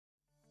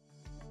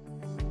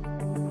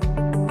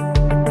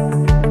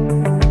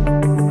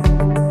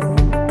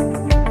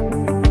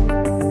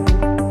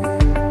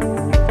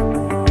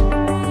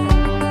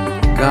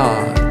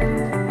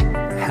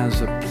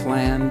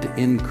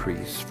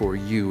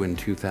you in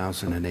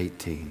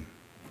 2018.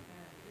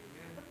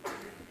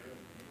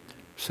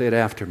 Say it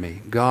after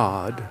me.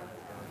 God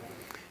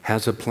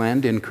has a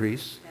planned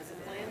increase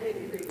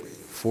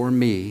for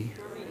me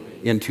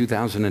in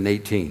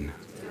 2018.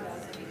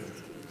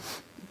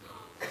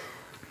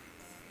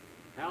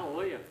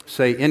 Hallelujah.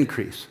 Say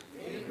increase.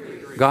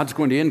 God's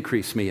going to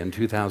increase me in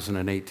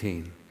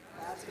 2018.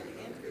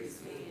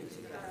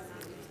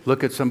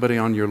 Look at somebody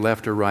on your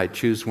left or right.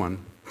 Choose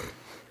one.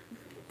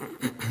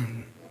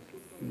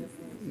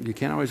 You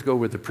can't always go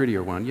with the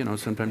prettier one. You know,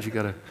 sometimes you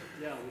got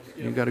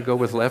to go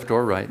with left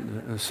or right.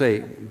 Say,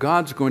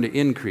 God's going to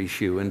increase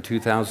you in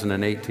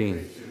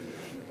 2018.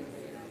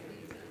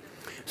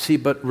 See,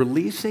 but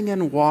releasing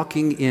and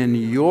walking in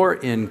your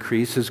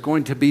increase is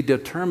going to be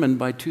determined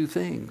by two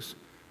things: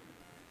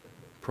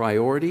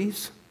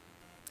 priorities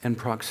and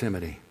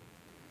proximity.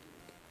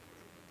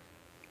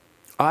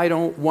 I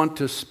don't want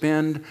to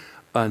spend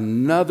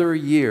another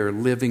year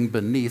living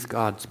beneath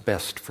God's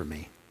best for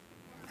me.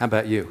 How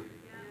about you?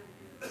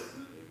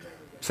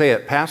 Say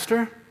it,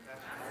 Pastor.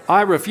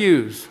 I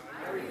refuse.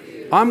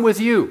 I'm with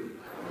you.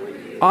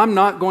 I'm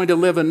not going to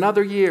live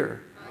another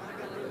year.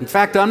 In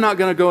fact, I'm not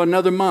going to go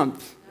another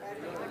month,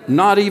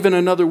 not even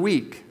another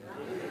week,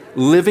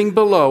 living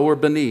below or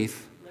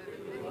beneath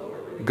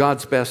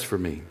God's best for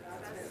me.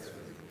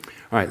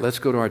 All right, let's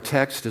go to our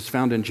text. It's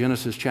found in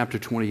Genesis chapter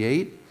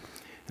 28,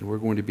 and we're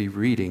going to be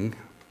reading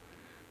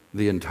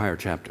the entire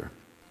chapter.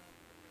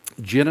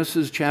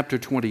 Genesis chapter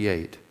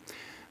 28.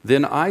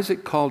 Then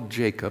Isaac called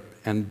Jacob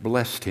and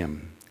blessed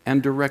him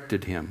and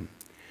directed him,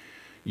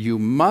 "You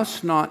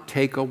must not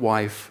take a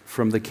wife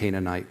from the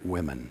Canaanite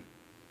women."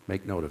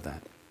 Make note of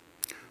that.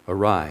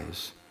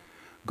 "Arise,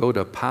 go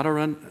to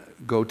Paddan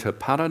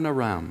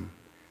Aram,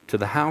 to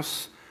the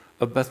house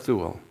of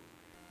Bethuel,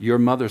 your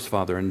mother's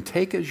father, and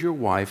take as your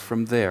wife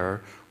from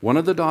there one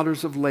of the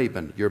daughters of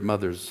Laban, your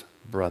mother's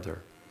brother."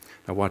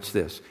 Now watch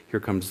this.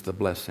 Here comes the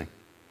blessing.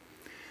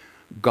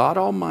 "God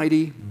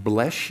Almighty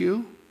bless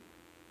you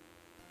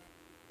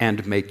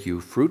and make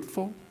you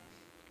fruitful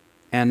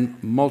and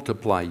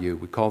multiply you."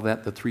 We call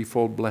that the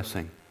threefold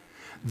blessing.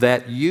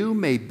 "That you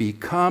may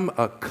become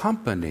a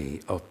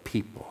company of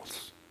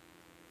peoples."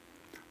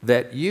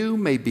 That you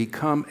may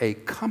become a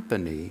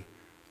company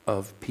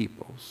of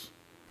peoples.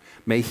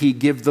 "May he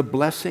give the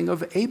blessing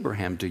of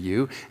Abraham to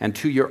you and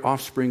to your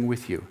offspring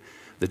with you,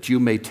 that you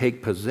may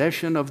take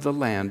possession of the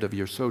land of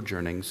your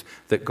sojournings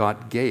that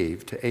God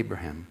gave to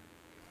Abraham."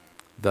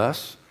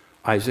 Thus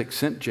Isaac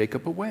sent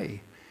Jacob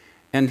away,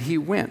 and he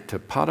went to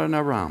Paddan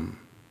Aram,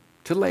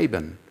 to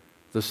Laban,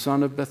 the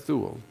son of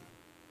Bethuel,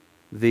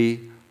 the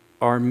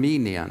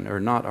Aramean, or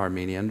not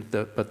Armenian,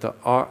 but the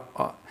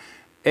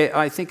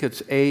I think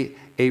it's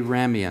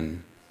Aramean.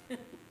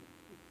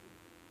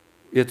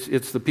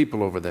 It's the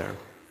people over there.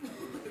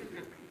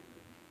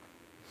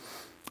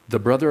 The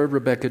brother of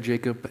Rebekah,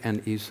 Jacob,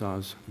 and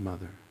Esau's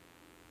mother.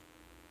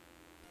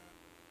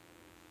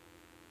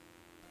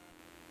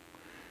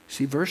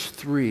 See, verse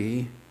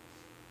 3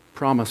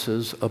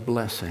 promises a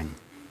blessing.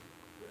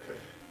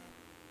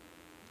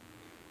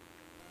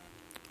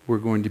 We're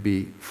going to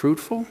be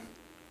fruitful,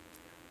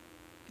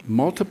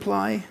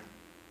 multiply,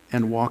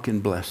 and walk in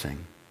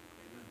blessing.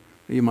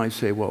 You might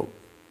say, well,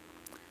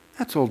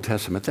 that's Old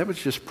Testament. That was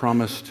just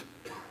promised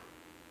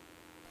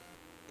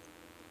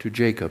to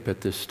Jacob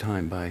at this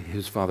time by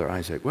his father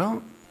Isaac.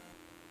 Well,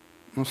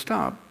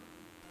 stop.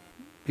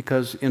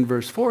 Because in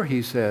verse 4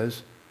 he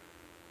says,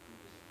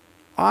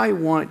 "I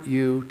want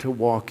you to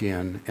walk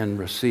in and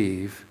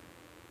receive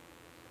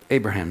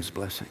Abraham's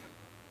blessing."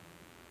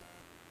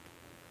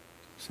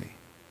 See,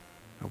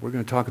 now we're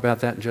going to talk about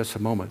that in just a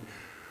moment.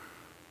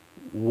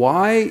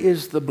 Why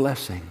is the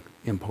blessing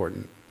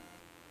important?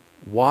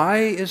 Why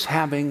is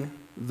having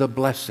the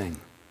blessing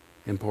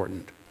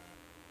important?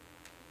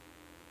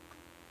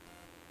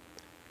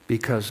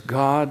 Because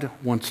God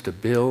wants to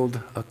build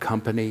a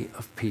company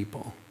of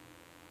people.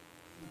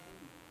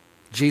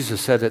 Jesus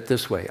said it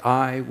this way: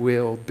 "I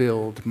will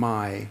build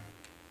my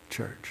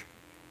church."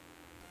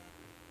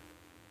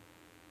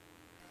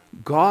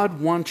 God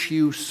wants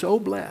you so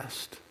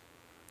blessed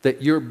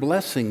that your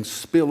blessings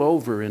spill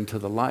over into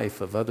the life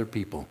of other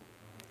people,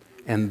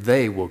 and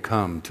they will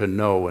come to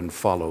know and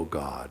follow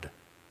God.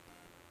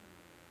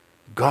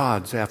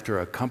 God's after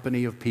a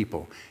company of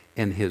people,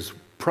 and his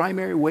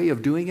primary way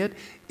of doing it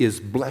is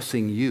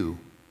blessing you.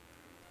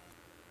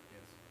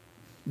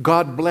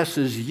 God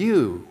blesses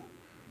you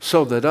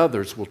so that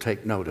others will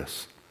take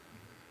notice.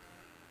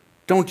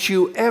 Don't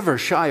you ever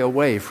shy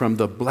away from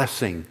the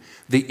blessing,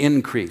 the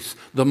increase,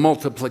 the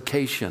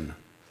multiplication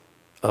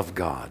of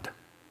God.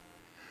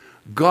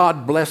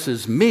 God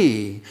blesses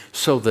me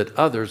so that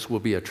others will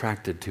be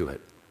attracted to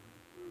it.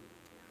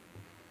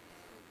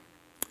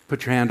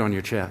 Put your hand on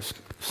your chest.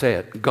 Say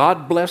it.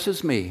 God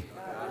blesses me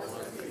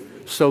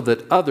so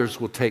that others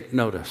will take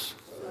notice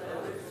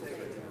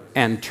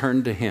and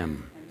turn to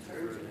him.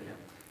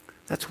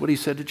 That's what he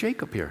said to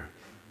Jacob here.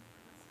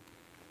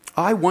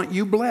 I want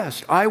you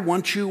blessed. I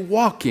want you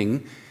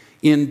walking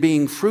in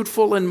being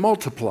fruitful and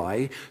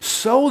multiply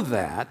so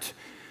that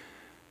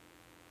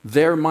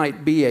there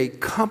might be a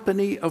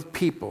company of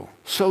people,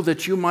 so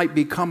that you might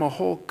become a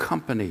whole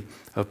company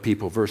of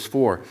people. Verse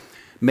 4,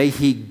 may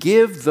he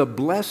give the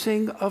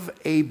blessing of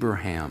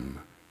Abraham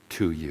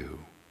to you.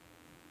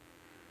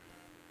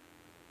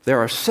 There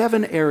are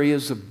 7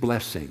 areas of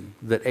blessing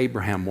that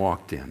Abraham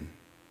walked in.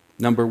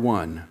 Number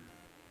 1,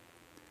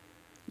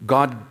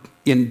 God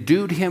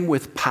endued him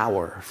with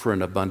power for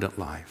an abundant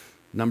life.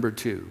 Number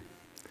 2,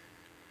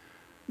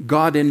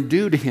 God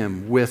endued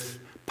him with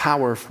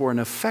power for an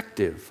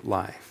effective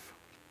life.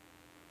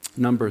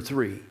 Number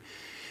 3,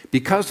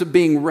 because of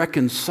being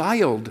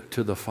reconciled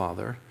to the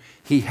Father,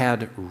 he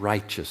had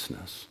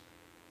righteousness.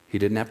 He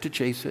didn't have to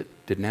chase it,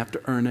 didn't have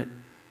to earn it.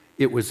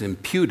 It was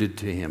imputed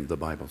to him, the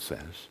Bible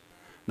says.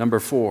 Number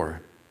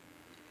 4,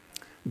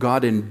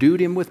 God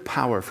endued him with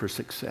power for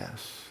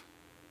success.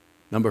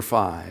 Number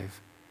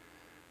 5,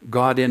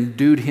 God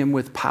endued him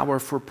with power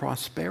for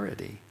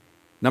prosperity.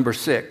 Number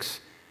 6,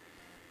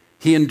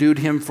 he endued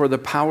him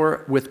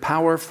with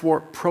power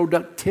for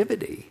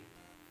productivity.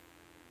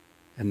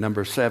 And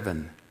number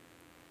 7,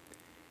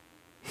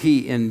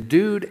 he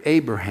endued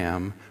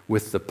Abraham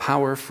with the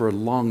power for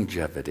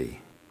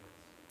longevity.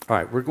 All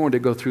right, we're going to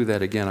go through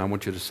that again. I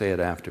want you to say it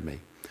after me.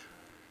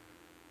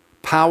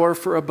 Power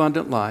for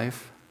abundant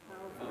life,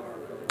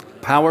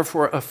 power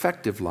for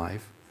effective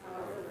life,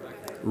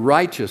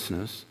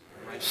 righteousness,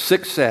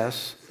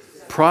 success,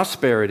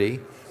 prosperity,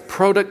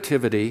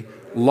 productivity,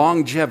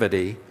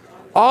 longevity.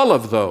 All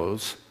of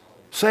those,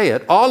 say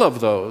it, all of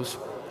those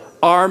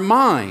are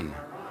mine.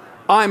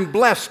 I'm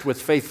blessed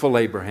with faithful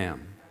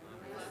Abraham.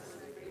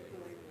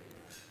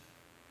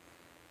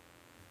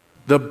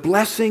 The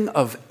blessing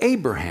of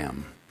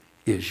Abraham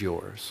is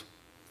yours.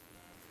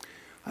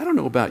 I don't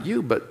know about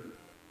you, but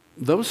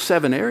those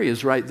 7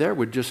 areas right there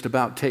would just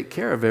about take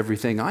care of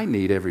everything I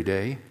need every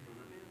day.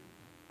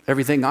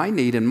 Everything I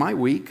need in my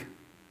week.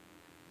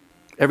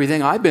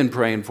 Everything I've been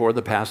praying for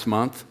the past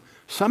month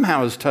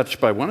somehow is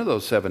touched by one of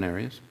those 7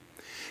 areas.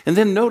 And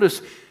then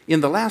notice in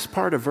the last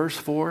part of verse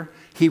 4,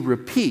 he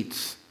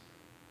repeats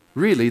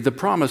really the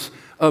promise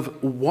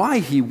of why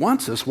he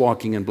wants us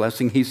walking in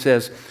blessing. He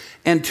says,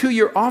 and to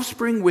your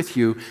offspring with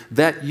you,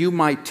 that you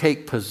might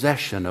take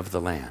possession of the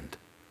land.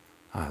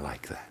 I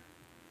like that.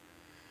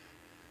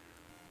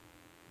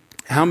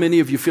 How many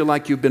of you feel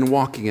like you've been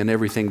walking in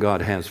everything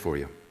God has for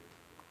you?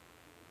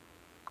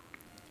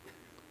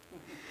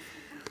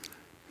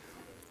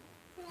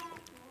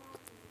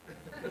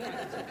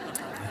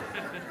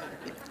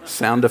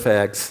 Sound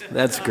effects.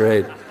 That's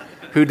great.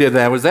 Who did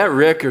that? Was that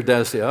Rick or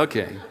Dusty?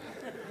 Okay.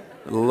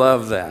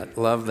 Love that.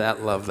 Love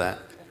that. Love that.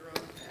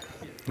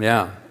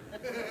 Yeah.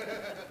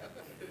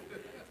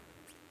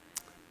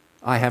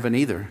 I haven't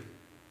either.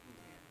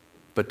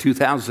 But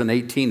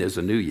 2018 is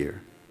a new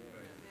year.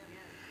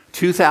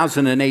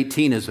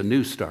 2018 is a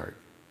new start.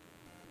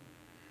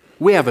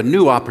 We have a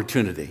new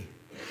opportunity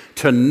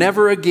to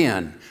never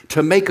again,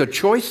 to make a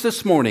choice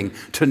this morning,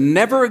 to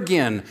never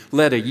again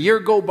let a year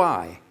go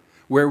by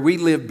where we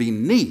live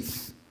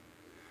beneath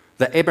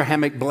the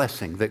Abrahamic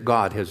blessing that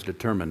God has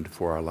determined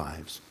for our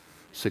lives.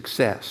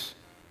 Success,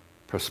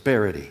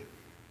 prosperity,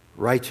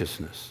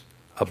 righteousness,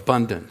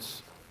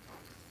 abundance,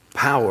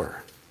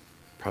 power,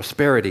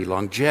 prosperity,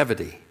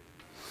 longevity.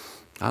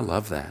 I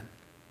love that.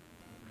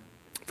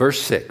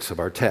 Verse 6 of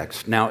our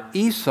text. Now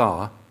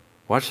Esau,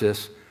 watch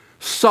this,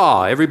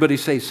 saw, everybody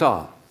say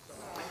saw,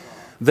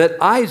 that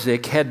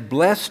Isaac had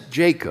blessed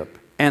Jacob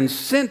and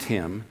sent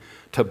him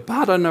to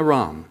Padan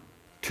Aram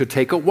to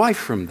take a wife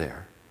from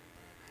there,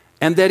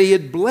 and that he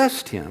had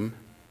blessed him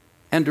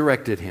and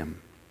directed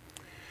him.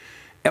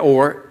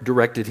 Or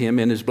directed him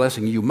in his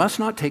blessing, you must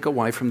not take a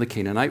wife from the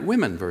Canaanite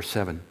women, verse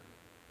 7.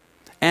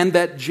 And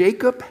that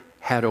Jacob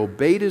had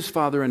obeyed his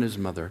father and his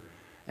mother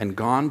and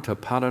gone to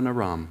Padan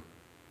Aram.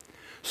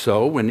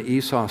 So when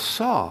Esau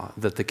saw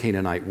that the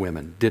Canaanite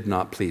women did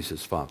not please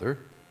his father,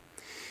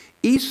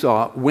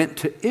 Esau went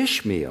to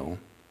Ishmael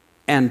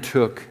and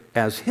took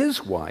as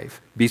his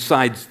wife,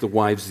 besides the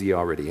wives he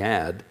already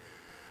had,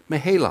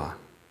 Mahlah,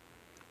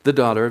 the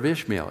daughter of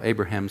Ishmael,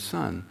 Abraham's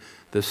son,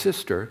 the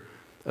sister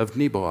of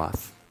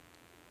Nebaioth.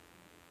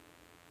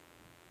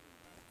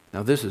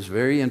 Now this is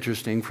very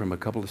interesting from a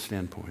couple of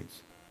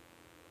standpoints.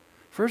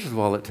 First of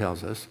all, it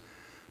tells us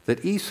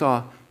that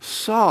Esau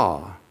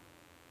saw.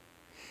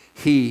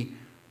 He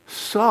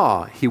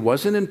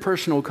wasn't in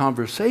personal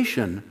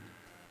conversation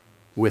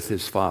with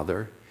his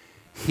father.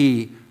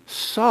 He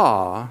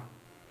saw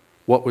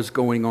what was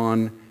going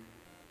on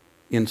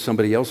in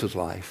somebody else's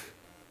life.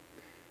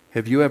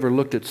 Have you ever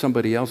looked at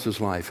somebody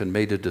else's life and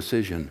made a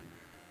decision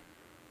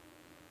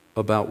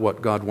about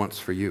what God wants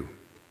for you?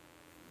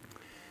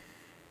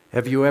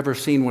 Have you ever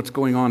seen what's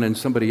going on in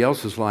somebody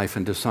else's life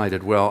and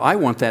decided, well, I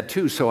want that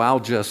too, so I'll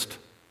just...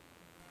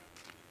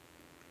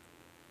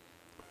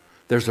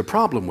 There's a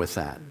problem with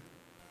that.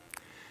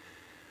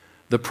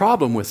 The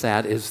problem with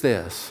that is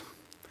this.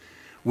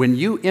 When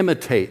you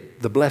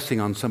imitate the blessing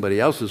on somebody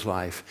else's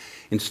life,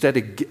 instead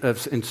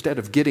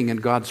of getting in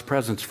God's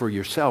presence for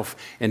yourself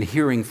and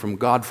hearing from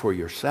God for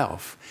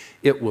yourself,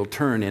 it will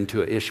turn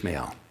into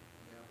Ishmael.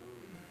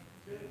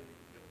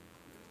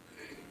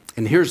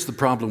 And here's the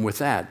problem with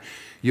that.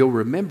 You'll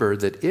remember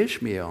that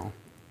Ishmael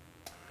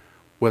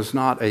was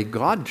not a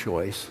God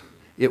choice,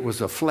 it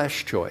was a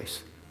flesh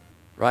choice,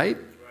 right?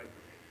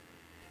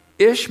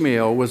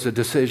 Ishmael was a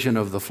decision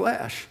of the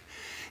flesh.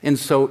 And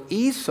so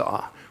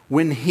Esau,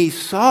 when he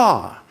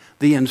saw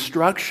the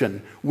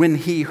instruction, when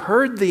he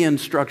heard the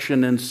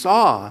instruction and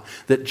saw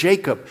that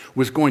Jacob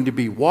was going to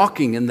be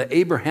walking in the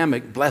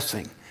Abrahamic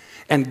blessing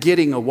and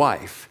getting a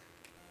wife,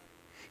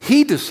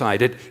 he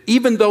decided,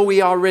 even though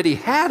he already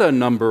had a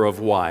number of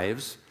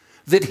wives,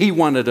 that he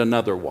wanted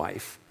another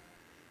wife.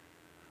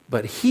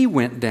 But he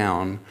went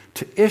down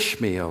to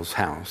Ishmael's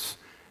house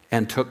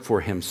and took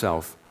for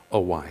himself a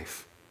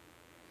wife.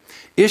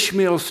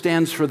 Ishmael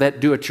stands for that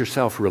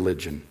do-it-yourself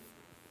religion.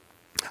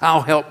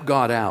 I'll help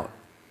God out.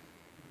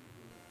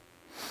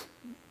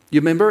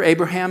 You remember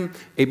Abraham?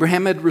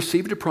 Abraham had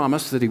received a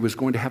promise that he was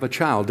going to have a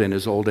child in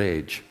his old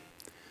age.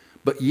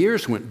 But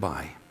years went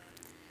by,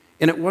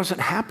 and it wasn't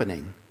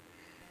happening.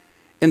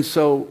 And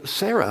so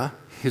Sarah,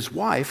 his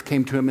wife,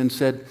 came to him and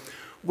said,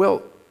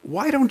 well,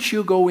 why don't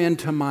you go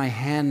into my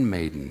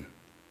handmaiden,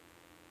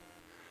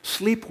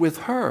 sleep with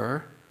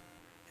her,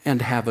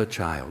 and have a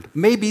child?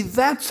 Maybe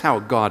that's how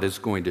God is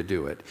going to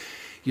do it.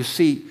 You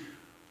see,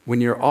 when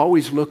you're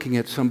always looking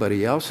at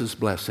somebody else's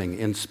blessing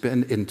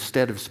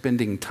instead of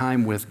spending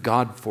time with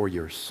God for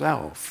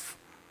yourself,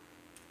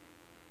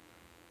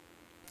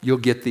 you'll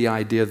get the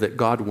idea that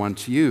God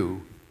wants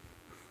you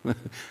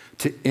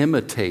to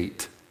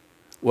imitate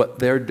what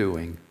they're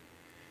doing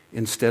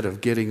instead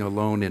of getting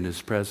alone in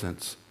His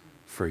presence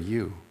for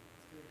you.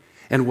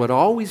 And what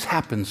always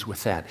happens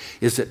with that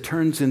is it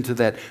turns into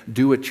that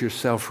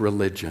do-it-yourself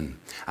religion.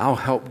 I'll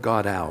help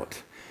God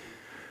out.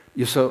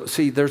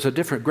 See, there's a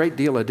great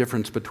deal of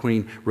difference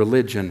between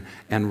religion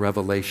and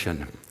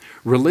revelation.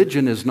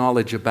 Religion is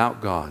knowledge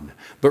about God,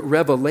 but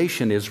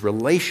revelation is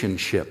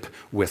relationship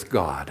with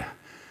God.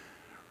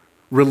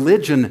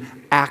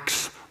 Religion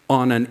acts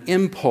on an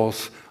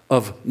impulse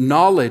of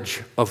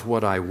knowledge of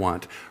what I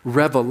want.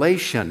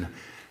 Revelation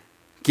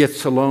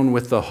gets alone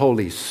with the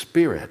Holy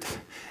Spirit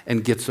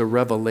and gets a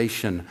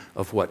revelation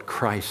of what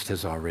Christ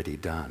has already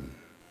done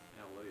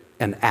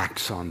and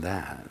acts on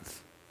that.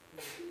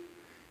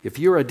 If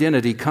your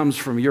identity comes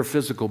from your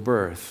physical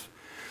birth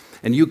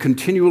and you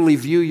continually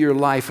view your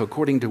life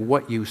according to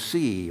what you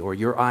see or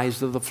your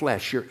eyes of the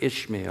flesh, your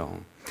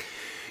Ishmael,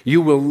 you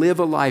will live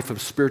a life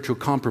of spiritual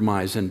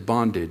compromise and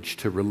bondage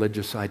to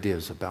religious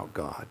ideas about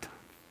God.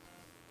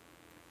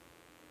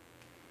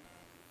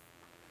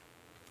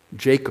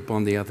 Jacob,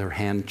 on the other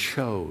hand,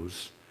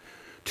 chose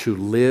to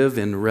live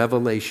in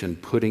revelation,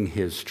 putting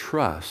his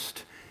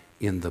trust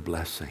in the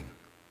blessing.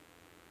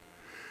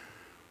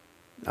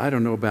 I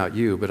don't know about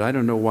you, but I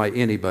don't know why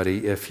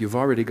anybody, if you've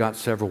already got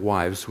several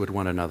wives, would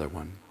want another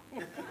one.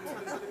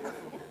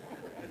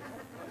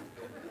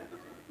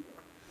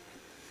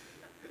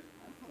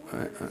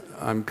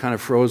 I'm kind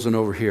of frozen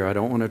over here. I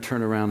don't want to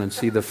turn around and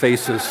see the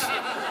faces.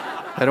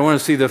 I don't want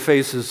to see the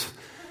faces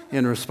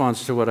in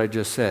response to what I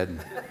just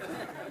said.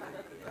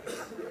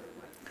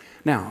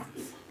 Now,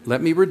 let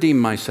me redeem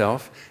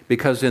myself,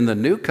 because in the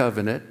new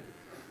covenant,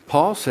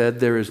 Paul said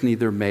there is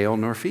neither male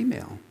nor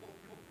female.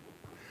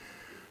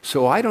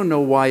 So I don't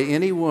know why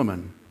any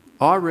woman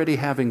already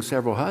having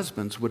several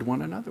husbands would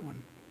want another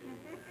one.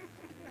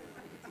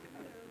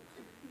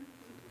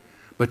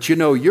 But you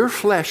know, your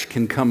flesh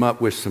can come up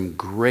with some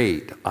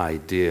great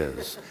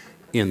ideas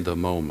in the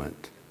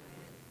moment.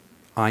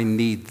 I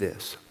need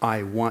this.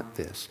 I want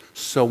this.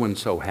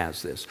 So-and-so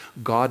has this.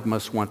 God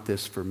must want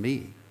this for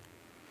me.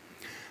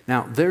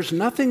 Now, there's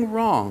nothing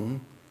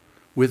wrong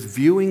with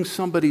viewing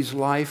somebody's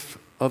life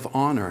of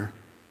honor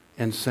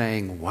and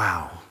saying,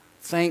 wow,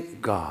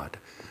 thank God.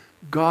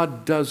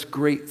 God does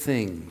great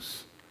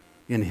things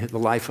in the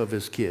life of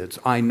His kids.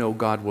 I know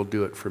God will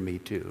do it for me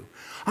too.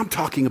 I'm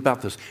talking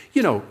about this.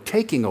 You know,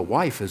 taking a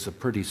wife is a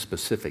pretty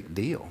specific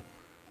deal.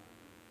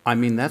 I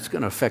mean, that's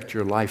going to affect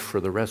your life for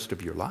the rest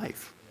of your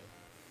life.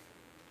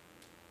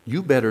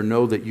 You better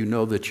know that you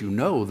know that you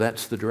know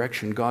that's the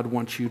direction God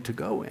wants you to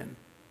go in.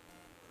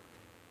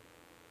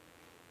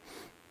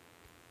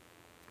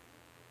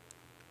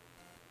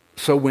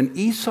 So when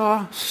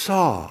Esau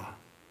saw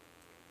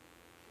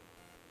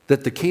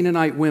that the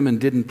Canaanite women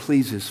didn't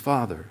please his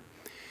father,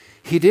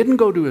 he didn't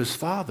go to his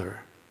father.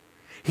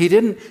 He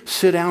didn't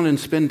sit down and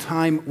spend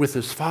time with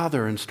his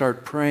father and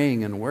start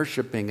praying and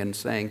worshiping and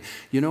saying,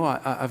 you know,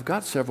 I've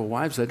got several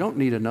wives. I don't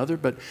need another,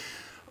 but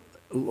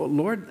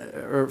Lord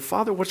or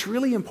Father, what's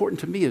really important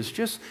to me is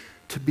just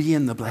to be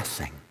in the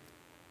blessing,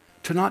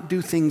 to not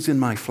do things in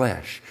my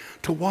flesh,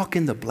 to walk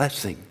in the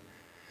blessing.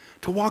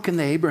 To walk in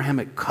the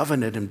Abrahamic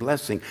covenant and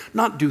blessing,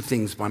 not do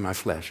things by my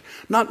flesh,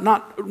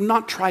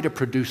 not try to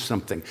produce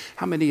something.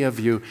 How many of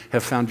you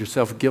have found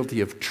yourself guilty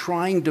of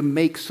trying to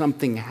make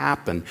something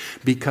happen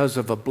because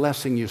of a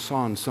blessing you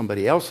saw in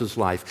somebody else's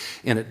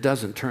life and it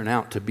doesn't turn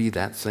out to be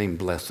that same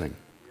blessing?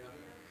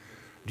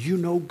 Do you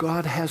know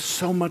God has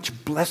so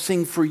much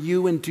blessing for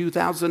you in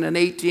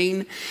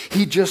 2018?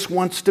 He just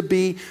wants to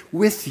be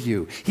with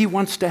you. He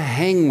wants to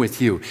hang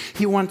with you.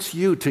 He wants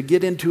you to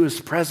get into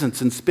His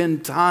presence and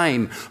spend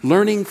time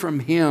learning from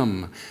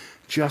Him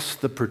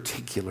just the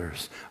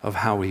particulars of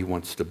how He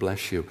wants to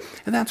bless you.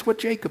 And that's what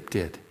Jacob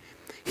did.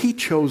 He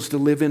chose to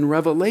live in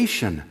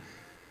revelation,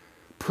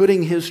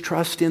 putting his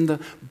trust in the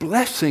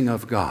blessing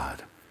of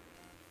God,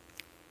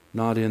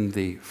 not in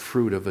the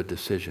fruit of a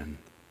decision.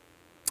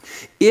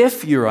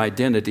 If your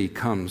identity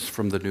comes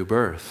from the new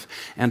birth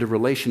and a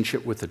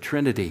relationship with the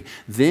Trinity,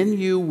 then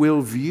you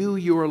will view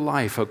your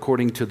life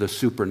according to the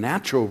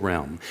supernatural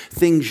realm,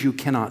 things you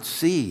cannot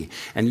see,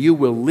 and you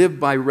will live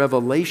by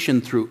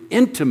revelation through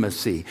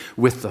intimacy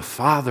with the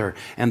Father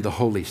and the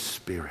Holy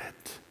Spirit.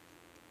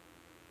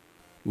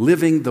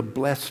 Living the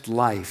blessed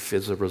life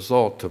is a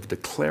result of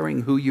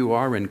declaring who you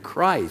are in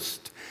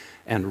Christ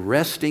and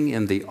resting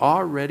in the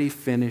already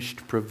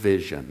finished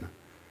provision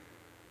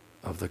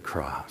of the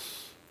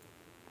cross.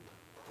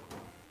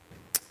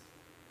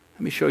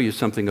 Let me show you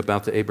something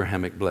about the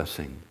Abrahamic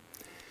blessing.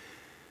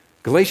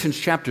 Galatians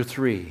chapter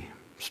 3,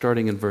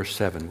 starting in verse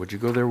 7. Would you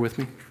go there with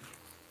me?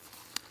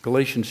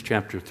 Galatians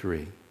chapter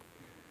 3.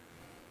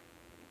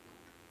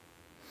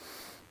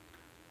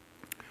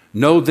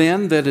 Know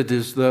then that it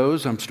is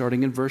those, I'm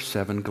starting in verse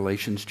 7,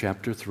 Galatians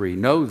chapter 3.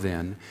 Know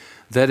then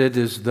that it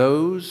is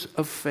those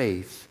of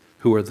faith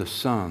who are the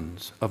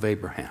sons of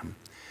Abraham.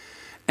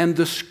 And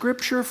the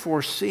scripture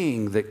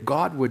foreseeing that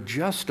God would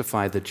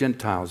justify the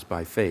Gentiles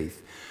by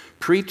faith,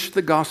 preached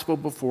the gospel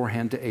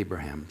beforehand to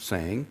Abraham,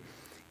 saying,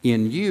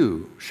 in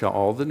you shall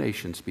all the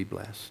nations be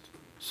blessed.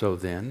 So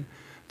then,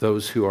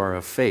 those who are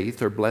of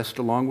faith are blessed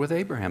along with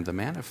Abraham, the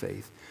man of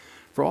faith.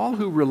 For all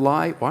who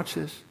rely, watch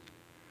this,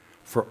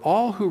 for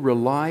all who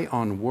rely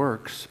on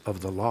works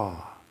of the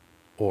law,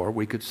 or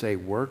we could say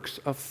works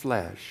of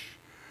flesh,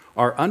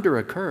 are under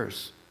a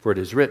curse, for it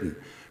is written,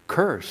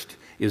 cursed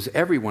is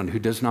everyone who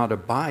does not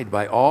abide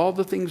by all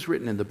the things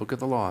written in the book of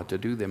the law to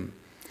do them.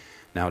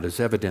 Now it is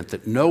evident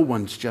that no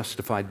one's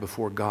justified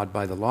before God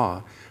by the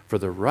law, for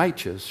the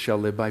righteous shall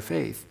live by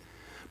faith.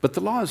 But the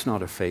law is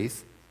not of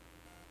faith.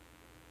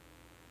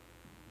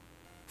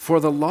 For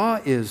the law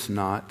is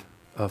not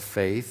of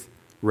faith,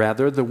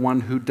 rather the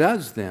one who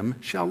does them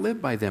shall live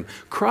by them.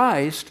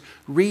 Christ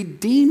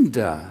redeemed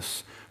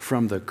us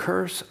from the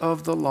curse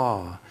of the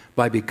law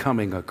by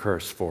becoming a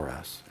curse for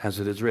us. As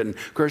it is written,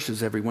 cursed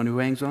is everyone who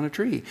hangs on a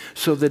tree.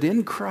 So that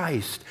in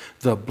Christ,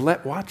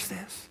 watch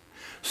this.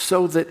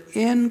 So that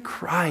in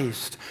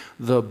Christ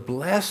the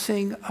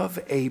blessing of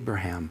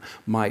Abraham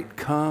might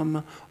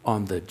come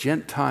on the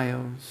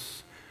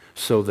Gentiles,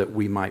 so that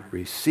we might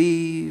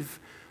receive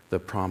the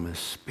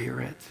promised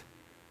Spirit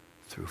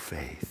through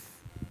faith.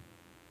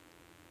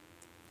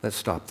 Let's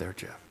stop there,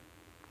 Jeff.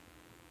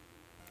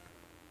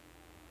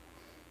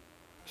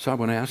 So I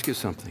want to ask you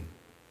something.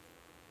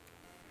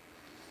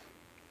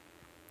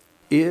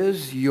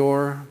 Is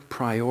your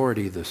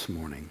priority this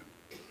morning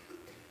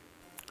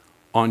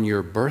on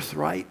your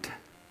birthright,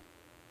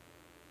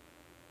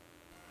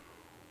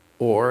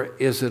 or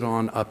is it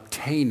on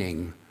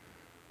obtaining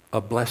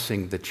a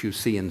blessing that you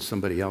see in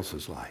somebody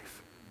else's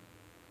life?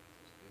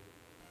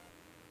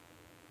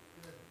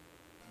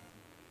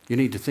 You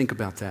need to think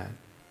about that.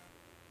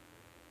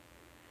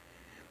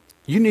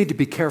 You need to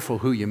be careful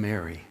who you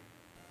marry.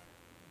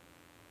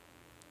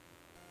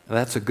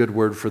 That's a good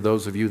word for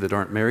those of you that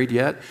aren't married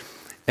yet,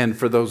 and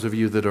for those of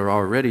you that are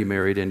already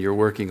married and you're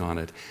working on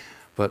it.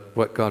 But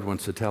what God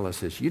wants to tell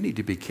us is you need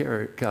to be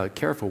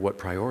careful what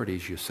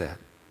priorities you set.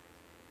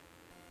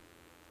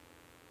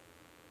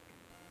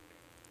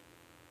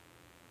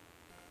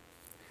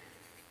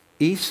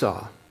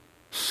 Esau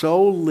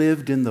so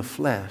lived in the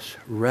flesh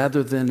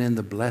rather than in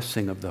the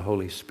blessing of the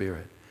Holy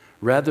Spirit,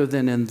 rather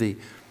than in the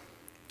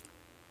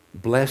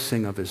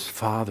blessing of his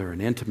father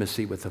and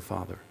intimacy with the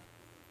Father,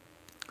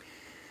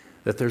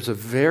 that there's a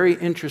very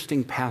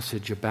interesting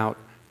passage about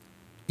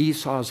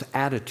Esau's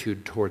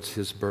attitude towards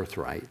his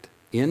birthright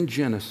in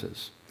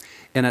Genesis,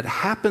 and it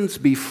happens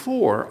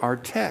before our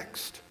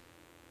text.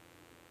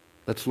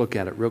 Let's look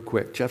at it real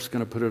quick. Jeff's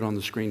going to put it on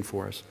the screen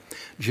for us.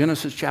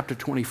 Genesis chapter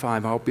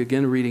 25, I'll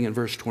begin reading in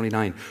verse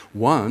 29.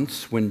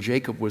 Once, when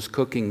Jacob was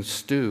cooking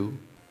stew,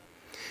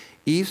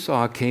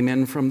 Esau came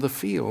in from the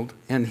field,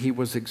 and he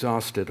was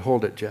exhausted.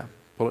 Hold it, Jeff.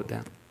 Pull it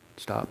down.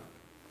 Stop.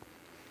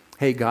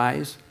 Hey,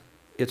 guys,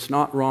 it's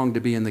not wrong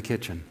to be in the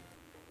kitchen.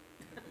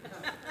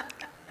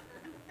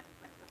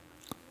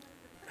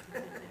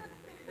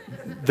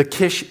 The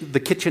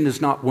kitchen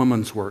is not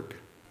woman's work.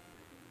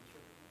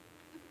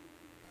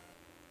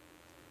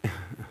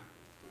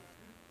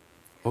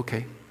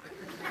 Okay.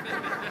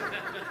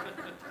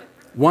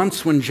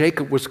 Once when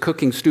Jacob was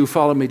cooking stew,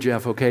 follow me,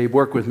 Jeff, okay?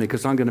 Work with me,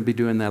 because I'm going to be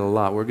doing that a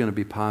lot. We're going to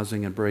be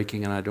pausing and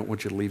breaking, and I don't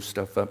want you to leave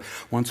stuff up.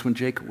 Once when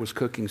Jacob was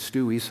cooking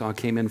stew, Esau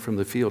came in from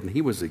the field, and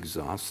he was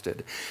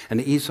exhausted.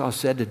 And Esau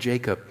said to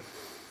Jacob,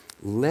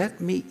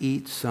 let me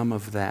eat some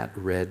of that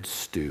red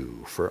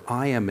stew, for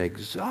I am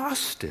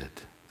exhausted.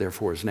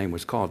 Therefore his name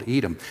was called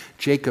Edom.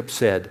 Jacob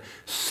said,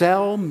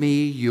 "Sell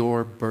me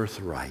your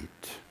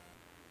birthright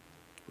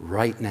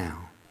right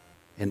now."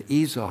 And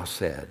Esau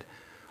said,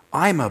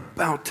 "I'm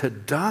about to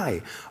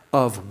die.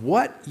 Of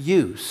what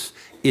use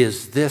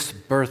is this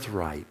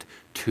birthright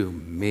to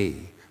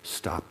me?"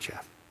 Stop,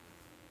 Jeff.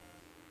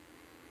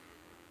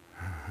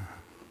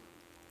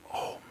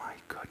 Oh my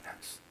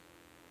goodness.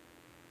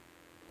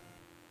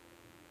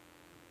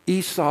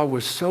 Esau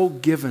was so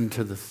given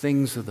to the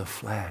things of the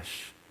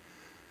flesh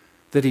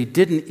that he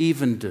didn't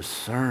even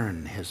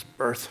discern his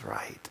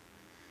birthright.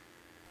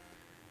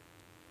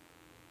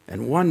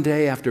 And one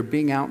day, after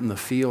being out in the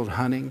field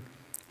hunting,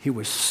 he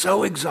was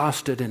so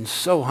exhausted and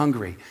so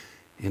hungry.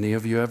 Any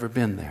of you ever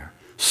been there?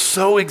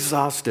 So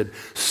exhausted,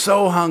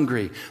 so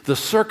hungry. The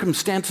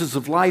circumstances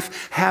of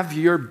life have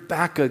your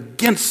back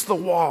against the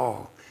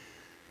wall.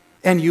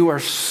 And you are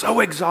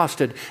so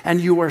exhausted and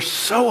you are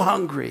so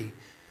hungry.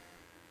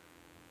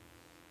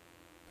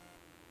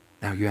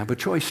 Now you have a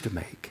choice to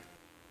make.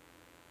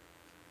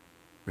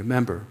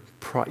 Remember,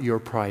 your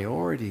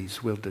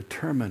priorities will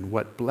determine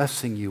what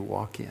blessing you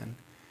walk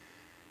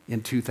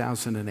in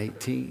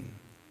 2018.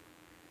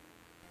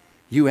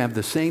 You have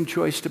the same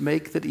choice to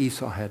make that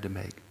Esau had to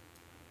make.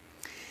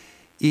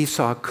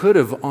 Esau could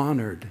have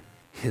honored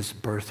his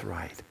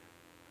birthright.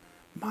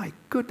 My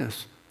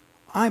goodness,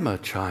 I'm a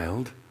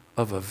child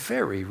of a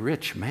very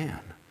rich man.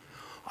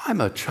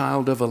 I'm a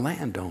child of a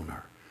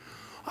landowner.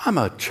 I'm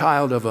a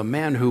child of a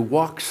man who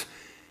walks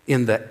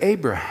in the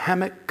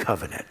Abrahamic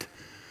covenant.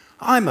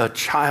 I'm a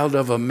child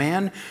of a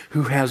man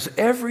who has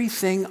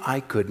everything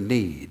I could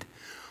need.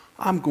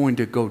 I'm going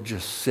to go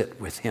just sit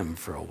with him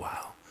for a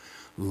while.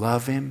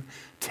 Love him,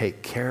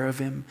 take care of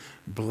him,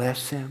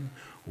 bless him,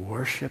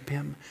 worship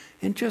him,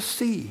 and just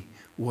see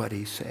what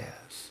he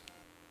says.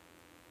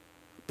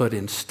 But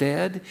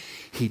instead,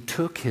 he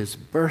took his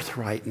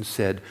birthright and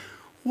said,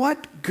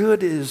 "What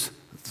good is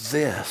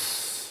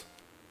this?"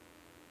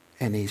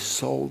 And he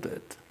sold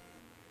it.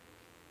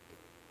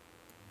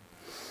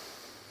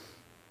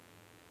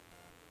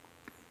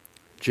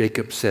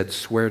 Jacob said,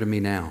 "Swear to me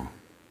now."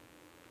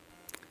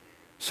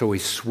 So he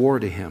swore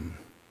to him,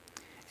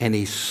 and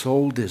he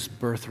sold his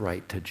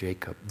birthright to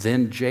Jacob.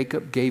 Then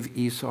Jacob gave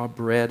Esau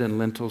bread and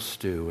lentil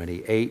stew, and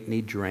he ate and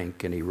he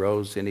drank, and he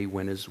rose and he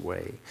went his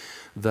way.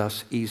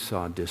 Thus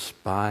Esau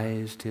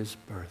despised his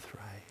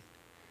birthright.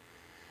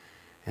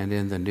 And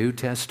in the New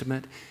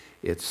Testament,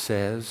 it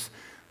says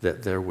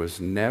that there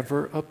was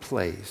never a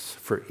place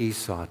for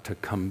Esau to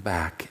come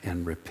back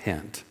and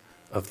repent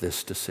of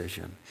this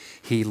decision.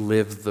 He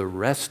lived the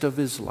rest of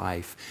his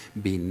life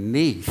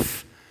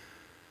beneath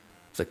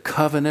the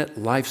covenant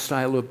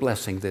lifestyle of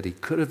blessing that he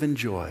could have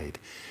enjoyed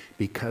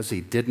because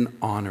he didn't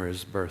honor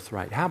his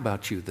birthright. How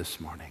about you this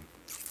morning?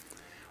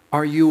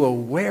 Are you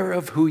aware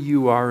of who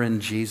you are in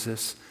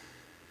Jesus?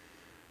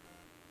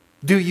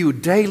 Do you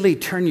daily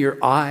turn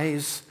your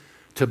eyes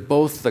to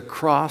both the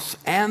cross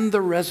and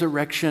the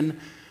resurrection,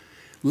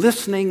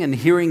 listening and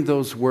hearing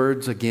those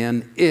words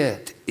again?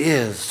 It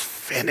is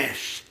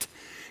finished.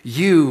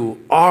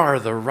 You are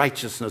the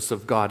righteousness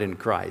of God in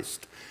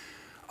Christ.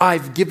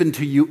 I've given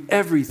to you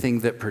everything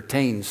that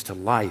pertains to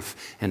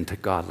life and to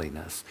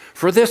godliness.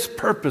 For this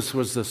purpose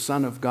was the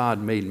Son of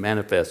God made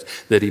manifest,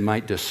 that he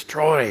might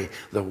destroy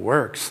the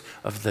works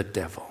of the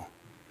devil.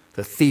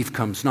 The thief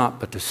comes not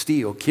but to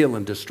steal, kill,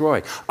 and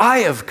destroy. I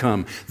have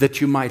come that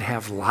you might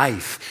have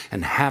life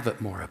and have it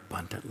more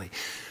abundantly.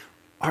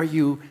 Are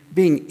you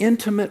being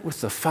intimate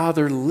with the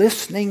Father,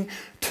 listening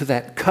to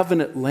that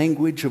covenant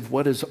language of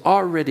what is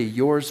already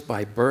yours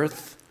by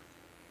birth?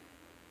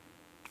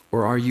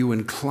 Or are you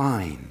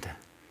inclined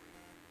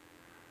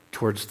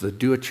towards the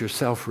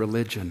do-it-yourself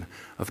religion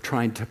of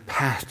trying to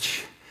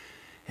patch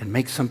and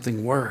make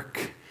something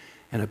work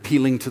and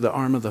appealing to the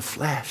arm of the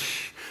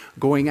flesh,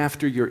 going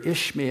after your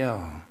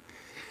Ishmael?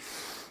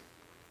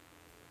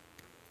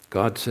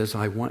 God says,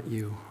 I want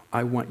you.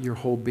 I want your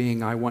whole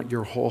being. I want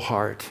your whole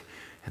heart.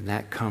 And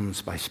that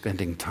comes by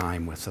spending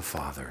time with the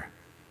Father,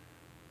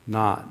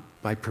 not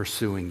by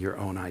pursuing your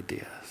own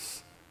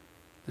ideas.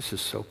 This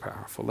is so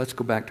powerful. Let's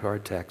go back to our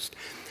text.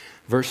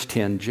 Verse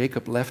 10,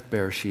 Jacob left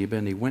Beersheba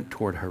and he went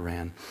toward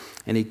Haran.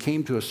 And he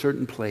came to a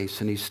certain place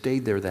and he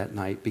stayed there that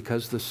night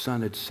because the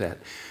sun had set.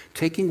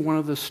 Taking one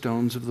of the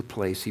stones of the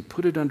place, he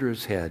put it under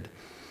his head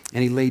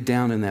and he lay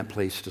down in that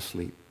place to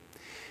sleep.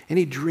 And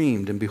he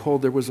dreamed, and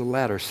behold, there was a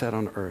ladder set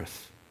on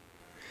earth.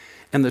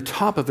 And the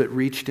top of it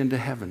reached into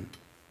heaven.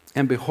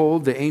 And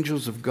behold, the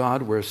angels of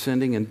God were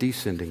ascending and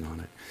descending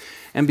on it.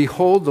 And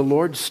behold, the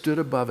Lord stood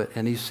above it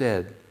and he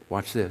said,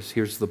 watch this,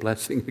 here's the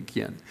blessing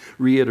again,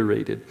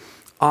 reiterated.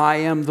 I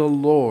am the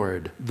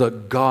Lord, the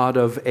God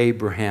of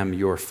Abraham,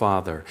 your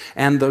father,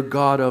 and the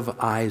God of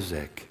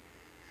Isaac.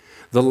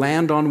 The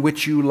land on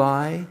which you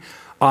lie,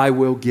 I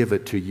will give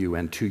it to you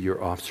and to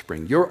your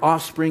offspring. Your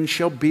offspring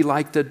shall be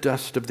like the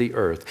dust of the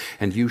earth,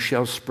 and you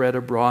shall spread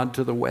abroad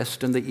to the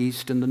west and the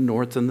east and the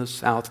north and the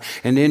south.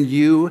 And in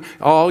you,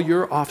 all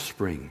your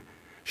offspring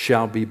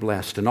shall be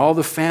blessed, and all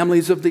the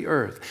families of the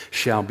earth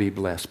shall be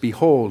blessed.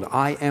 Behold,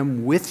 I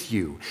am with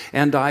you,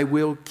 and I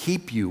will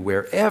keep you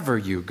wherever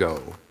you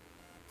go.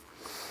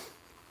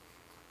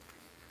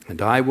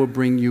 And I will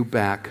bring you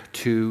back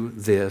to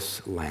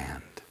this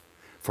land.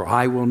 For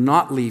I will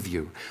not leave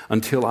you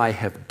until I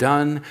have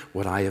done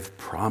what I have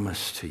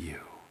promised to you.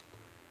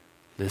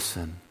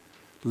 Listen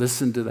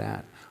to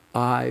that.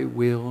 I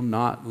will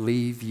not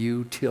leave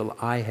you till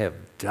I have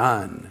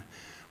done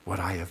what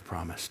I have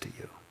promised to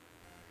you.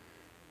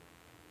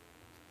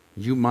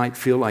 You might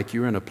feel like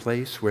you're in a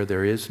place where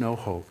there is no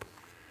hope,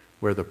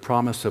 where the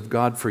promise of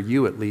God for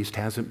you at least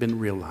hasn't been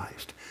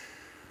realized.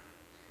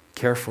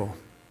 Careful.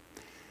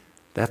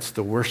 That's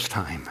the worst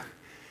time,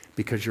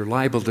 because you're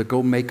liable to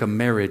go make a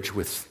marriage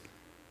with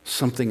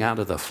something out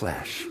of the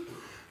flesh.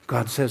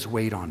 God says,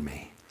 wait on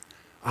me.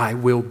 I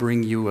will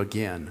bring you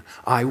again.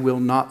 I will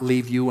not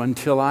leave you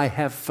until I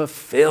have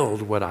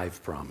fulfilled what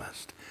I've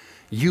promised.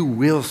 You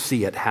will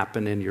see it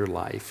happen in your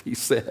life, he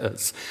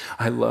says.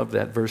 I love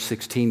that. Verse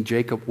 16,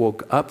 Jacob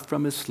woke up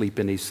from his sleep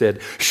and he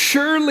said,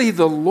 surely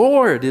the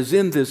Lord is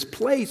in this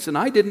place and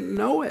I didn't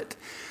know it.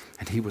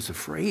 And he was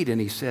afraid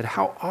and he said,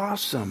 how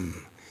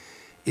awesome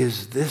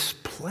is this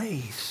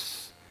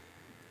place?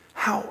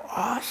 How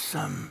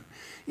awesome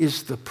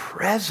is the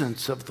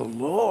presence of the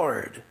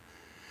Lord?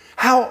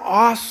 How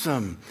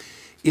awesome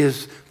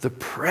is the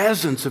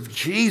presence of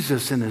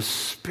Jesus and his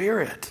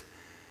Spirit?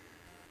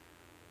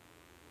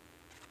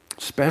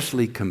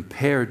 Especially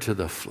compared to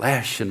the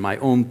flesh and my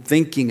own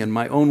thinking and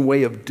my own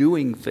way of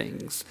doing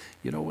things.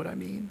 You know what I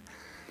mean?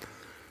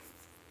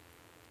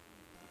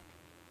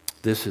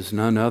 This is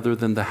none other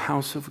than the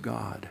house of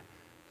God.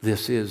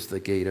 This is the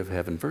gate of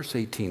heaven. Verse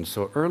 18,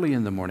 so early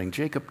in the morning,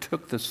 Jacob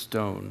took the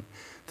stone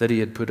that he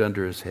had put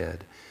under his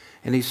head,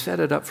 and he set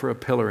it up for a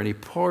pillar, and he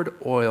poured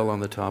oil on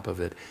the top of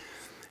it,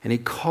 and he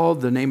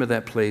called the name of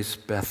that place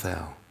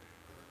Bethel.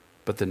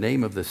 But the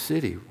name of the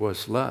city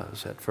was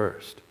Luz at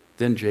first.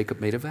 Then Jacob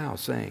made a vow,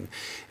 saying,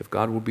 if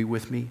God will be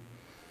with me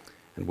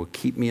and will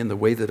keep me in the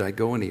way that I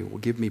go, and he will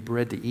give me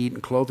bread to eat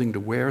and clothing to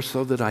wear,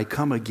 so that I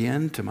come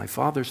again to my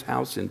father's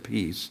house in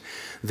peace,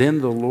 then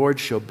the Lord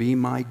shall be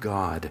my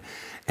God,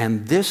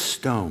 and this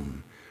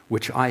stone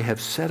which I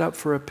have set up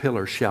for a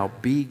pillar shall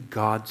be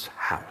God's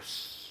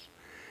house.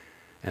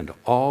 And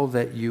all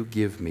that you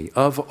give me,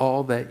 of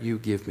all that you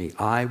give me,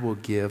 I will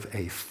give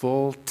a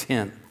full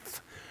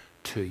tenth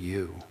to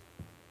you.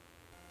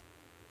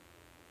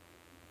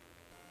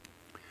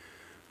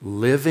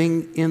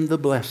 Living in the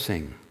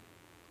blessing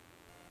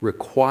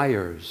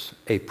requires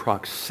a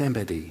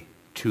proximity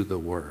to the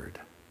Word.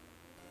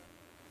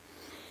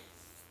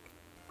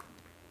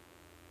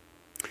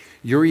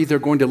 You're either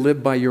going to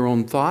live by your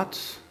own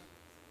thoughts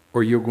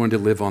or you're going to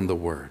live on the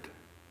Word.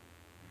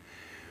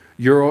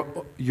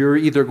 You're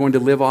either going to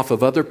live off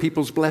of other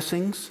people's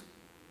blessings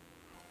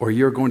or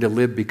you're going to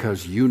live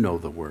because you know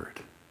the Word.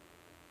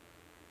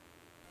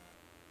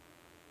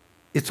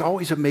 It's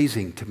always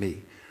amazing to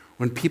me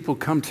when people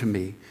come to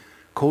me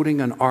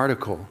quoting an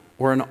article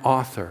or an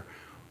author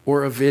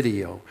or a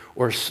video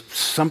or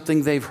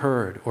something they've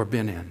heard or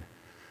been in.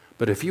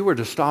 But if you were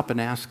to stop and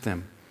ask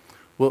them,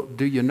 well,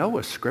 do you know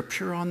a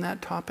scripture on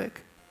that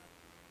topic?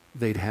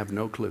 They'd have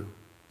no clue.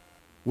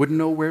 Wouldn't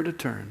know where to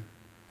turn.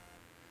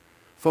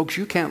 Folks,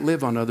 you can't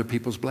live on other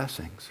people's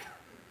blessings.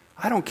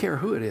 I don't care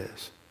who it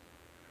is.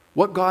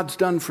 What God's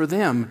done for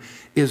them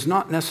is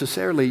not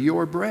necessarily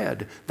your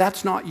bread.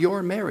 That's not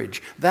your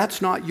marriage.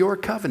 That's not your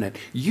covenant.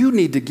 You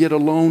need to get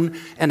alone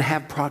and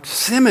have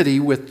proximity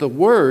with the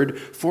Word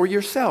for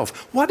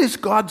yourself. What is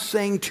God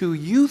saying to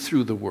you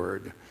through the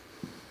Word?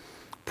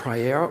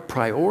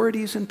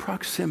 Priorities and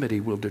proximity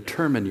will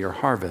determine your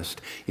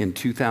harvest in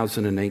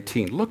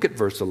 2018. Look at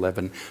verse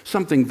 11.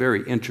 Something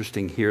very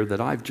interesting here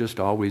that I've just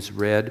always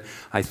read,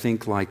 I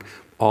think like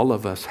all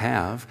of us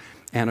have.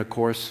 And of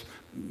course,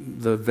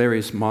 the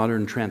various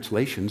modern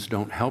translations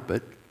don't help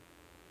it.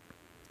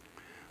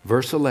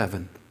 Verse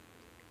 11.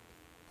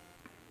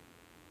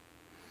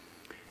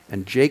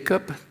 And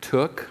Jacob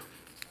took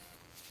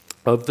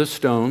of the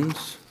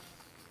stones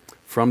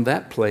from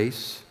that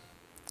place,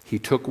 he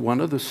took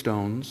one of the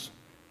stones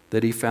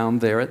that he found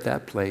there at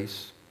that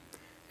place,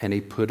 and he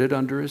put it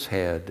under his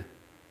head,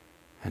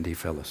 and he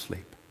fell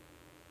asleep.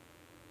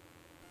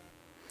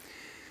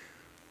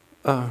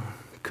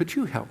 Could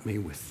you help me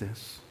with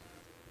this?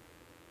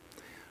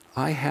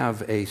 I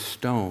have a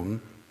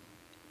stone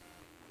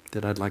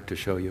that I'd like to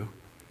show you.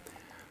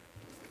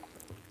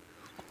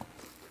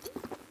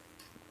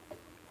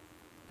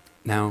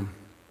 Now,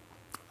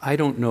 I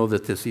don't know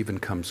that this even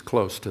comes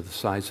close to the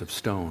size of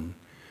stone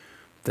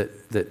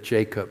that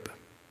Jacob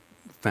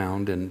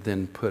found and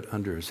then put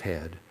under his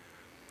head.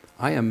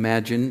 I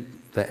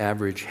imagine the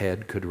average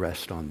head could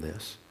rest on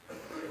this.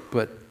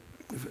 But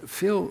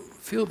feel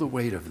the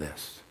weight of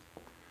this.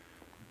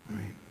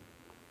 Right.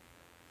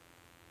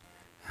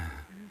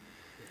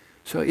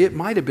 So it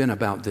might have been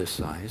about this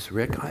size,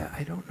 Rick.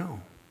 I don't know.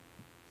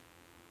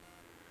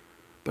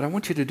 But I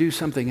want you to do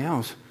something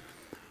else.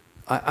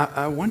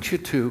 I want you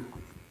to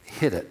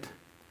hit it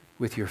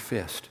with your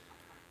fist.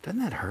 Doesn't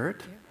that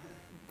hurt?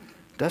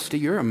 Dusty,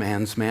 you're a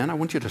man's man. I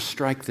want you to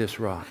strike this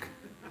rock.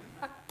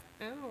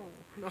 Oh,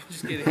 no, I'm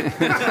just kidding.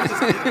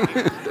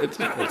 That's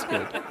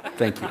good.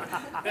 Thank you.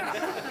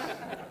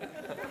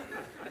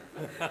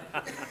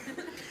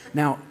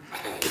 Now,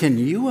 can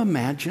you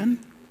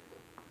imagine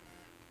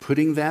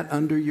putting that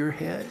under your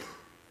head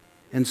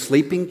and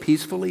sleeping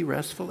peacefully,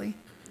 restfully?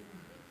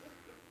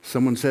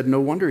 Someone said, no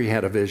wonder he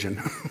had a vision.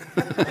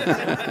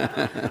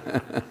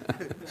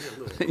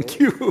 Thank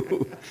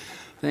you.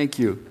 Thank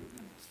you.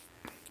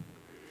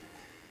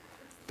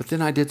 But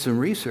then I did some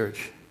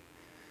research.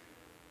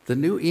 The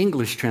New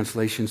English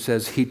translation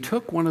says he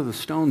took one of the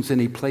stones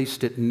and he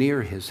placed it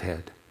near his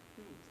head.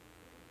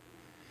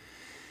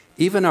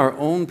 Even our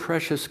own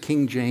precious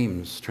King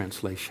James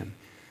translation,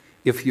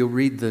 if you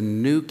read the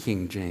New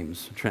King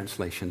James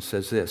translation,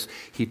 says this: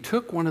 he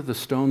took one of the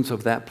stones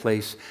of that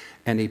place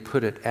and he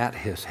put it at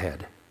his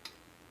head.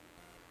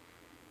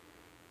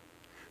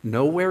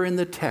 Nowhere in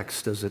the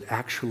text does it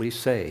actually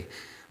say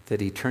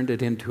that he turned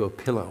it into a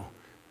pillow.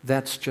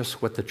 That's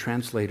just what the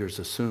translators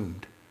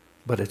assumed,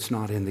 but it's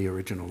not in the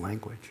original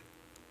language.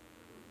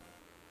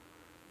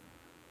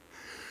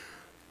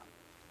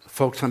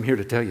 Folks, I'm here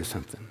to tell you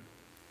something.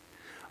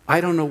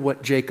 I don't know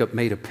what Jacob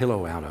made a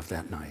pillow out of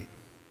that night.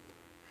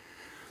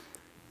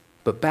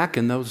 But back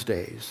in those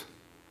days,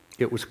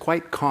 it was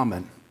quite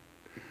common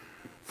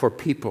for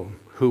people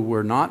who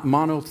were not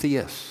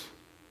monotheists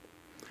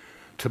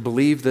to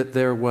believe that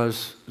there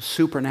was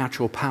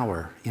supernatural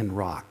power in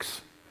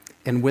rocks.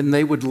 And when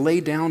they would lay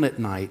down at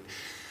night,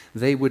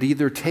 they would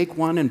either take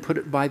one and put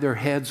it by their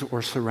heads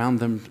or surround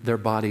their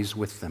bodies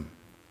with them.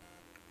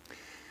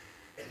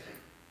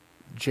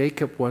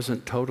 Jacob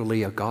wasn't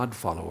totally a God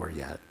follower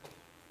yet.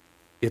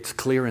 It's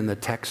clear in the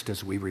text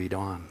as we read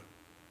on.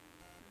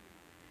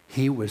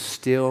 He was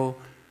still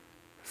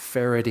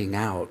ferreting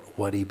out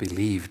what he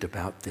believed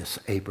about this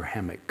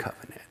Abrahamic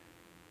covenant.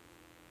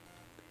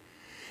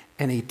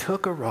 And he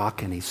took a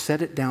rock and he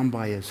set it down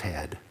by his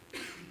head.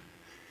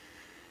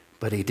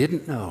 But he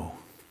didn't know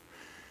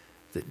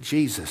that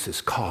Jesus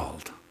is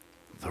called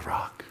the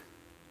rock.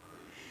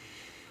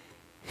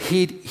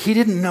 He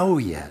didn't know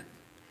yet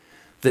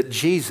that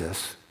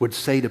Jesus would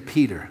say to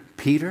Peter,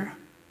 Peter,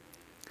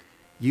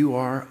 you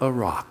are a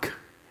rock,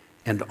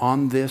 and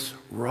on this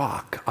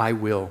rock I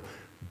will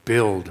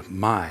build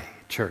my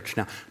church.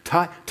 Now,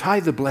 tie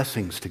the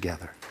blessings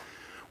together.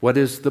 What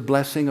is the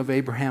blessing of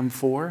Abraham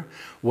for?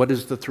 What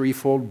is the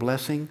threefold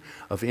blessing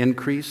of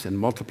increase and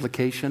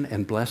multiplication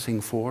and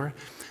blessing for?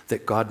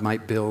 That God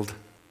might build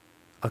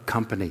a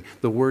company.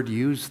 The word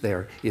used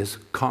there is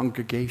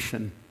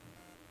congregation.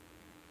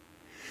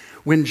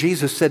 When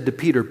Jesus said to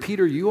Peter,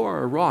 Peter, you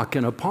are a rock,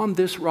 and upon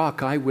this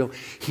rock I will,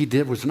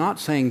 was not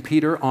saying,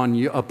 Peter,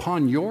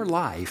 upon your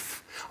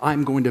life,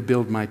 I'm going to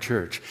build my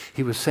church.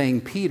 He was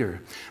saying,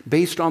 Peter,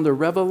 based on the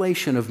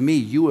revelation of me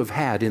you have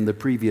had in the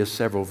previous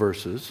several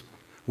verses,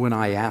 when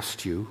I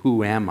asked you,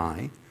 who am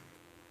I?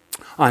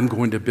 I'm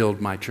going to build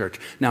my church.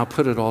 Now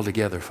put it all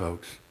together,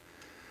 folks.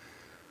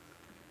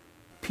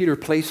 Peter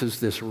places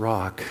this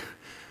rock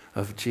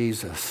of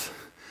Jesus,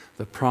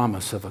 the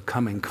promise of a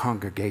coming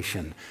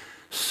congregation,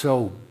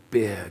 so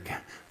big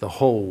the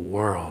whole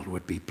world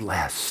would be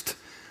blessed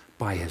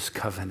by his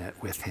covenant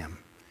with him.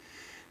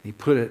 He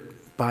put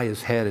it by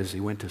his head as he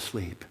went to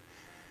sleep,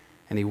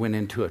 and he went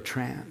into a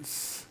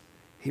trance.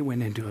 He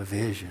went into a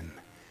vision.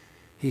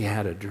 He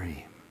had a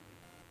dream.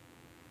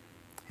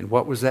 And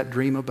what was that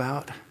dream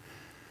about?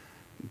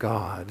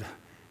 God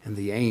and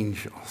the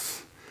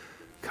angels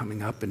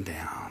coming up and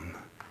down,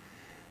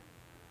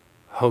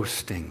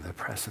 hosting the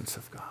presence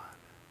of God.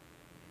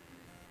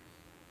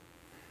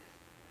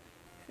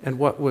 And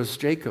what was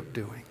Jacob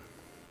doing?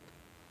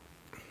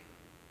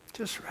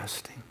 Just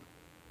resting.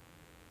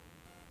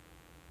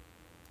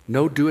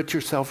 No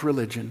do-it-yourself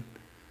religion.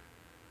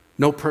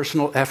 No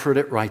personal effort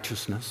at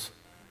righteousness.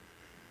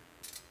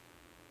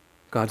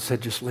 God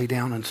said, just lay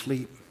down and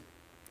sleep.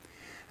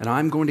 And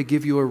I'm going to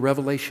give you a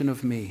revelation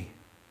of me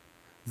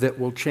that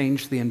will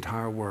change the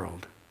entire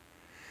world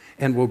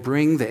and will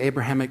bring the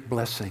Abrahamic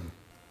blessing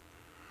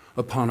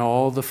upon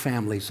all the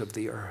families of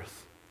the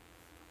earth.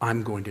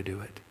 I'm going to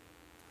do it.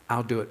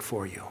 I'll do it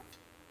for you.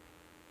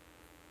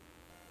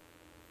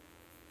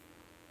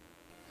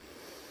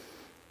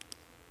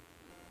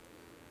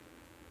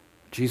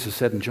 Jesus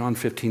said in John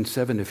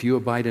 15:7, if you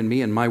abide in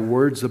me and my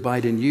words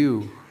abide in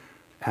you,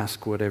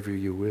 ask whatever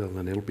you will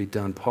and it'll be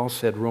done. Paul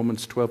said,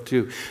 Romans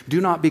 12:2,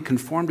 do not be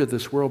conformed to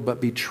this world, but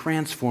be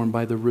transformed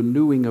by the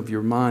renewing of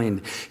your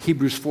mind.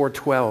 Hebrews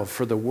 4:12,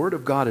 for the word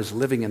of God is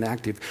living and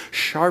active,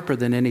 sharper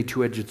than any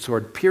two-edged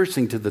sword,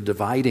 piercing to the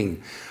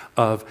dividing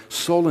of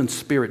soul and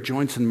spirit,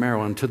 joints and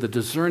marrow, and to the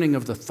discerning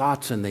of the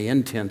thoughts and the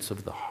intents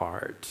of the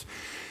heart.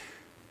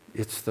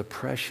 It's the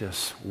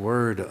precious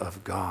word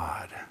of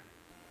God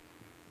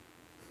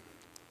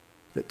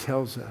that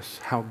tells us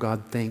how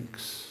God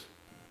thinks,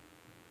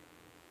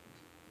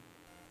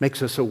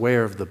 makes us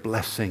aware of the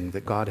blessing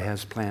that God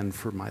has planned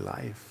for my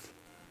life.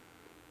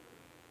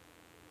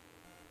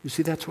 You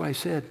see, that's why I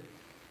said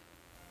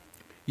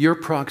your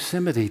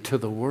proximity to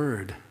the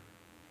Word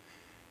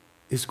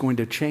is going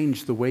to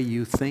change the way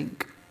you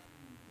think.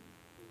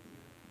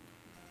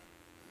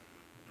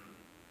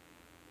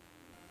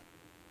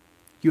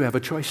 You have a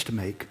choice to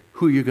make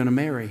who you're going to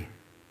marry.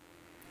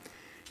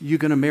 You're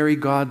going to marry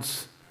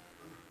God's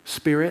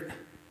Spirit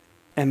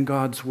and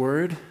God's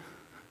Word?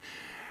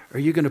 Are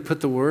you going to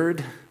put the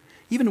Word,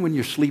 even when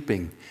you're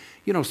sleeping?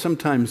 You know,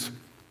 sometimes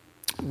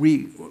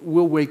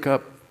we'll wake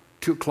up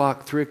 2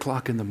 o'clock, 3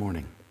 o'clock in the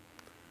morning,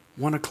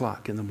 1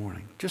 o'clock in the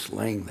morning, just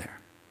laying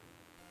there.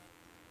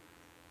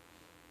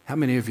 How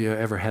many of you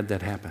ever had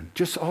that happen?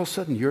 Just all of a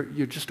sudden, you're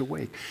just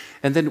awake.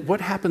 And then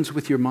what happens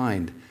with your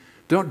mind?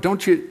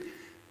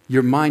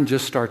 Your mind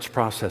just starts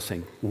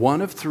processing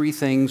one of 3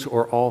 things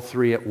or all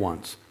 3 at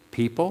once: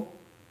 people,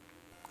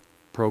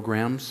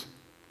 programs,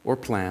 or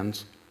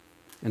plans,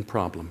 and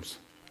problems.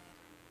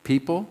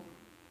 People,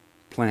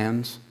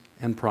 plans,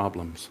 and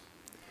problems.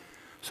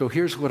 So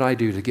here's what I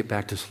do to get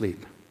back to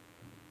sleep.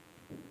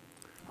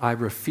 I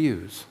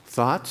refuse.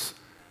 Thoughts,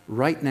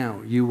 right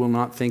now, you will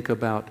not think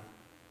about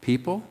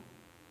people.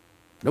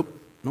 Nope.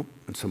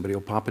 And somebody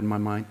will pop in my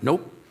mind.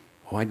 Nope.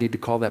 Oh, I need to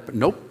call that.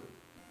 Nope.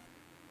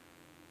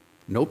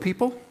 No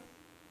people,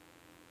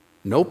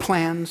 no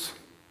plans,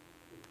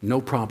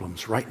 no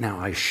problems. Right now,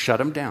 I shut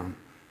them down.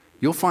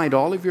 You'll find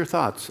all of your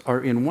thoughts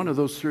are in one of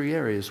those 3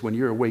 areas when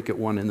you're awake at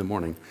 1 in the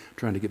morning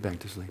trying to get back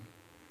to sleep.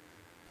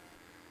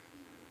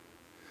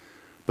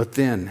 But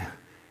then,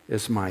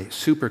 is my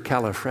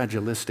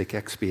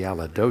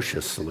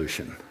supercalifragilisticexpialidocious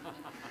solution.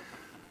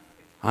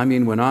 I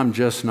mean, when I'm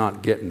just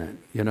not getting it,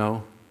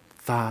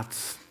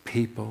 thoughts,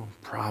 people,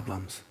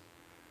 problems.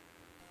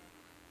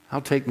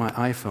 I'll take my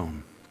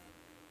iPhone.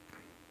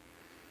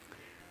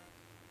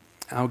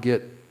 I'll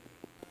get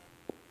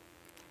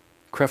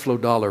Creflo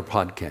Dollar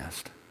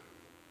podcast,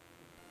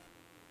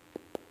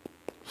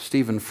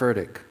 Stephen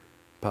Furtick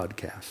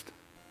podcast,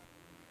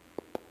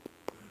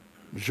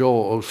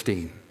 Joel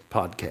Osteen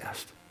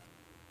podcast.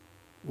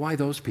 Why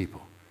those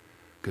people?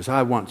 Because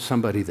I want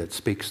somebody that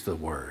speaks the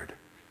word.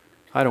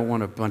 I don't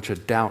want a bunch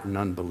of doubt and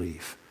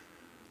unbelief.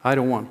 I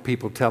don't want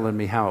people telling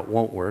me how it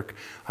won't work.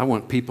 I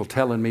want people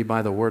telling me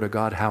by the word of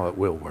God how it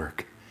will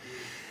work.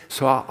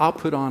 So I'll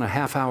put on a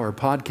half-hour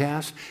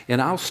podcast, and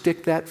I'll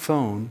stick that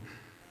phone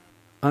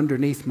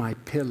underneath my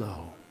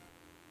pillow,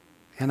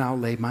 and I'll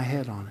lay my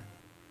head on it.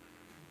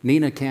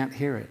 Nina can't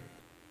hear it.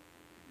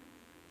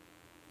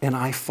 And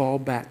I fall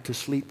back to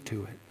sleep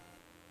to it.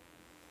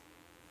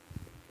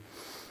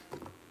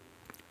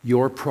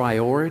 Your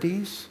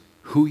priorities,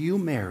 who you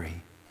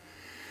marry,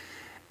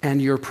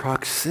 and your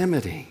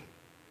proximity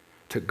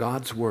to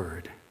God's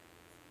Word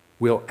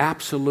will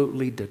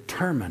absolutely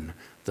determine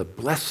the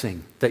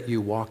blessing that you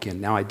walk in.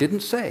 Now, I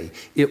didn't say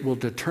it will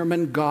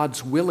determine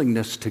God's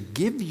willingness to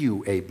give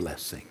you a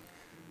blessing.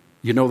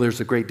 You know, there's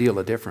a great deal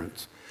of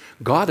difference.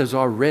 God has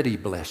already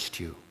blessed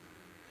you.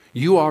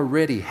 You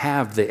already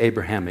have the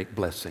Abrahamic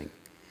blessing.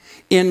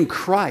 In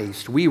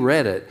Christ, we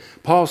read it.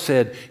 Paul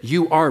said,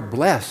 you are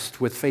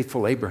blessed with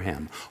faithful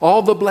Abraham.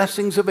 All the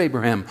blessings of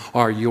Abraham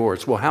are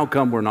yours. Well, how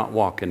come we're not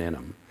walking in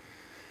them?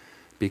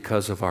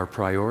 Because of our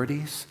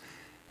priorities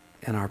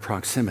and our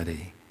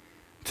proximity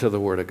to the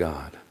Word of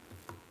God.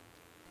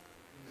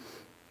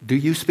 Do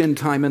you spend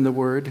time in the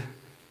Word?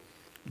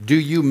 Do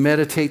you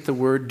meditate the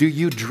Word? Do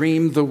you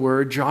dream the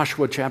Word?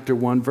 Joshua chapter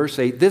 1, verse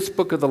 8, this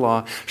book of the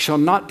law shall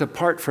not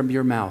depart from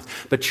your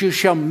mouth, but you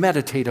shall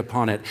meditate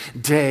upon it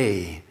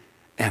day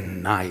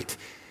and night,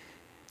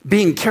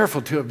 being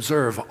careful to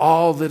observe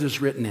all that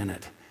is written in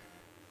it.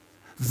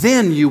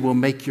 Then you will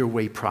make your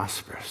way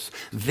prosperous.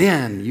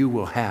 Then you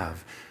will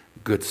have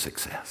good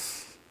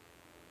success.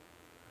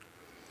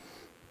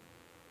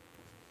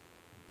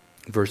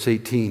 Verse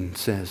 18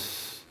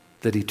 says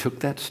that he took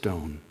that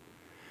stone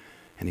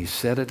and he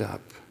set it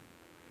up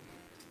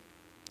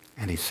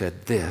and he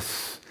said,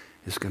 this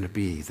is going to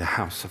be the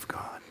house of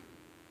God.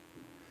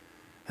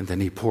 And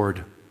then he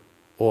poured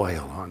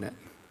oil on it.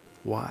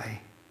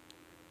 Why?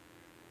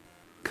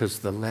 Because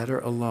the letter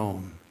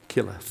alone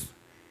killeth.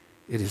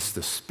 It is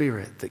the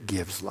Spirit that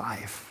gives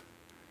life.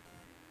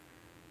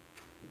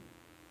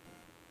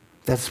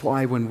 That's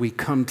why when we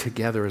come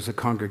together as a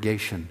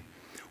congregation,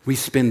 we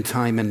spend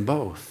time in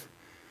both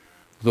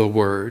the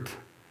Word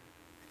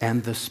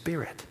and the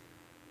Spirit.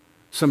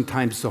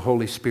 Sometimes the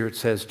Holy Spirit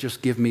says,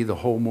 just give me the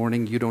whole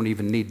morning. You don't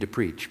even need to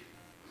preach.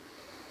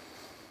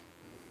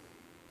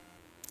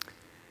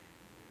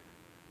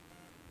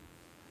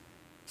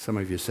 Some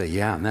of you say,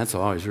 yeah, and that's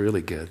always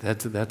really good.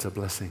 That's a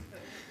blessing.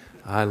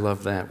 I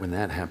love that when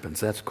that happens.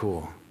 That's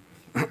cool.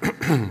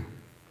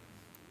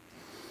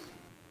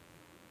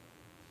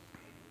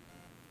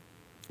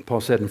 Paul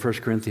said in 1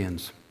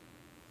 Corinthians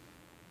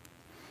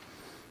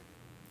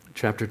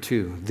chapter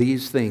 2,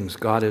 these things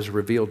God has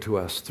revealed to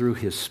us through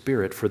His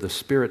Spirit, for the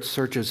Spirit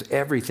searches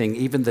everything,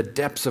 even the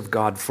depths of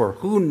God, for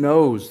who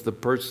knows the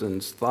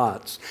person's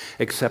thoughts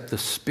except the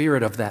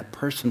spirit of that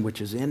person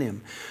which is in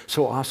him?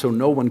 So also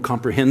no one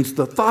comprehends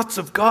the thoughts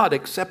of God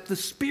except the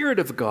Spirit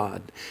of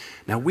God.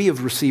 Now we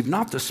have received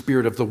not the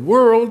spirit of the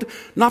world,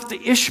 not the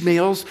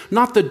Ishmaels,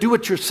 not the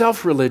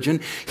do-it-yourself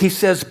religion. He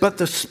says, but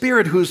the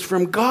Spirit who's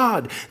from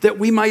God, that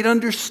we might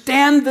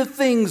understand the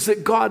things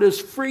that God has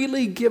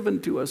freely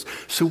given to us.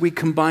 So we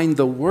combine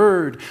the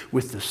Word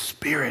with the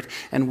Spirit,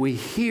 and we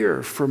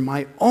hear for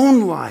my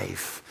own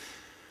life,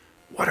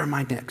 what are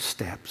my next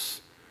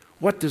steps?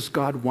 What does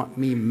God want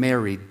me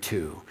married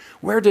to?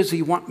 Where does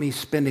He want me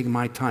spending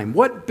my time?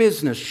 What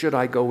business should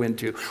I go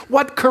into?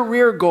 What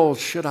career goals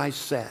should I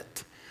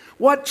set?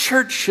 What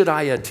church should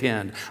I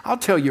attend? I'll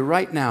tell you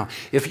right now,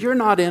 if you're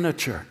not in a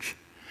church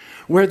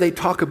where they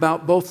talk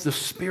about both the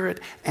Spirit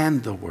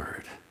and the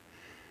Word,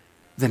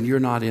 then you're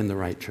not in the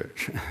right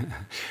church.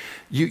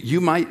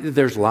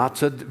 There's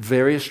lots of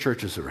various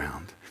churches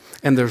around,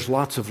 and there's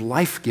lots of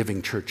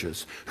life-giving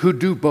churches who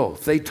do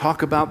both. They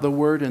talk about the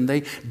Word and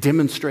they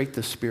demonstrate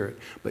the Spirit,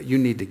 but you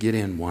need to get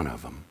in one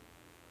of them.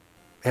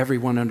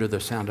 Everyone under the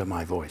sound of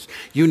my voice.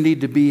 You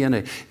need to be in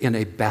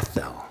a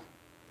Bethel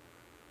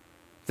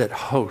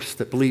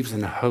that believes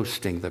in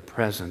hosting the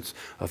presence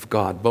of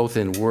God, both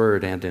in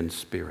word and in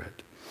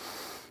spirit.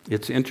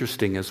 It's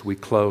interesting as we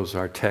close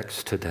our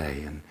text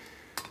today and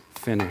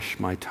finish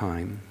my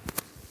time.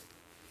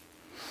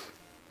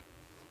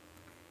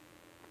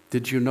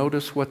 Did you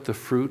notice what the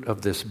fruit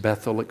of this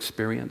Bethel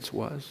experience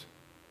was?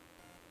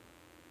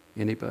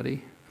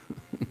 Anybody?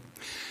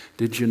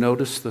 Did you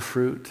notice the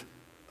fruit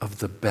of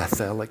the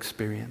Bethel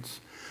experience?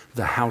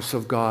 The house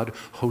of God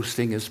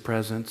hosting His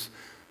presence.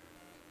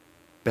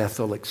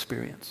 Bethel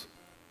experience.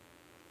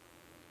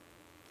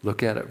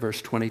 Look at it,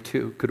 verse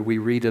 22. Could we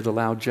read it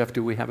aloud? Jeff,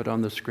 do we have it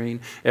on the screen?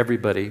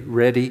 Everybody,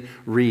 ready?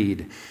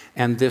 Read.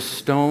 And this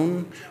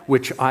stone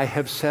which I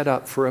have set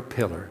up for a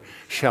pillar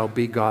shall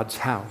be God's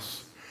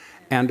house.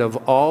 And of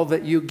all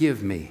that you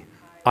give me,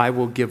 I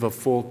will give a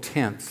full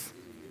tenth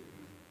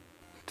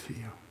to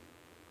you.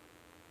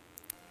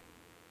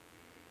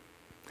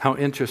 How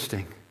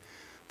interesting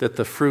that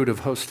the fruit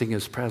of hosting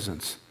His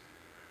presence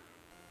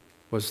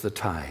was the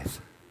tithe.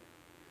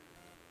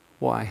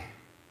 Why?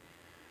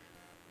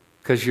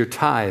 Because your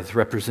tithe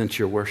represents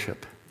your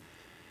worship.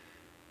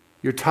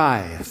 Your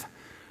tithe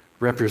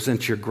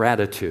represents your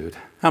gratitude.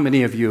 How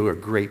many of you are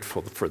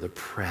grateful for the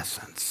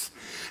presence?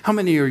 How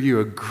many of you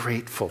are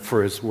grateful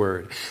for His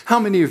Word? How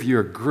many of you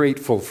are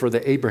grateful for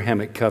the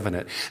Abrahamic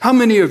covenant? How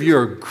many of you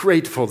are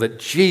grateful that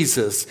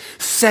Jesus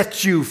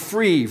set you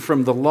free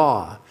from the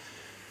law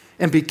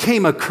and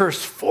became a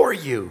curse for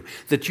you,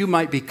 that you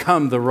might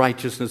become the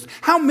righteousness?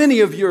 How many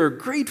of you are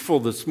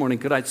grateful this morning?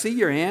 Could I see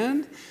your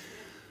hand?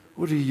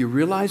 Well, do you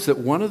realize that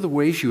one of the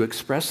ways you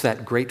express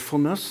that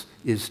gratefulness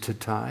is to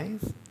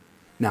tithe?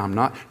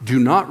 Now, do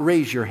not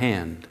raise your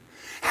hand.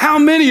 How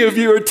many of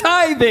you are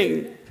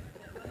tithing?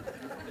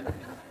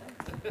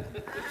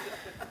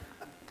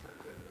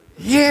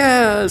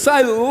 Yes,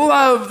 I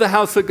love the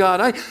house of God.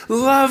 I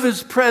love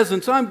His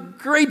presence. I'm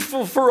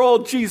grateful for all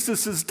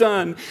Jesus has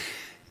done.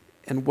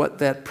 And what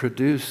that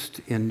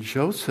produced in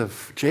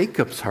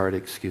Jacob's heart,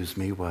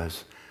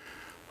 was,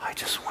 I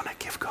just want to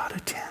give God a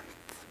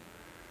tenth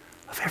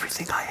of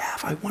everything I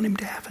have. I want Him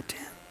to have a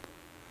tenth.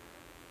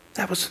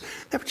 That was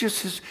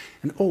just his.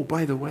 And oh,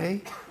 by the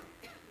way,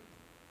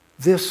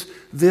 this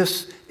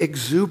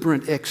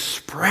exuberant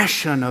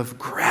expression of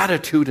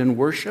gratitude and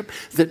worship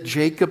that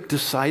Jacob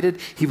decided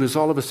he was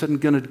all of a sudden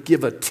going to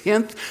give a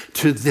tenth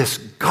to this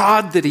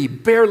God that he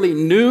barely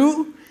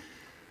knew,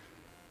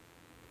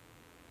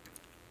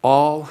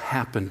 all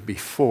happened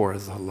before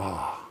the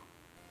law.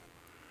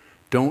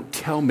 Don't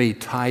tell me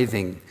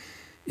tithing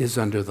is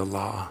under the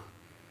law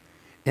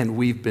and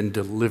we've been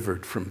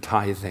delivered from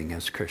tithing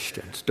as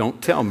Christians.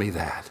 Don't tell me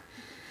that.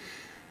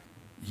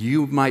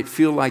 You might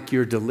feel like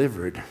you're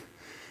delivered,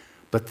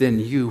 but then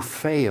you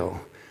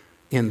fail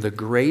in the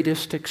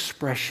greatest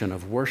expression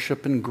of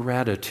worship and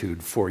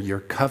gratitude for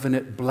your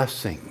covenant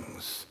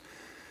blessings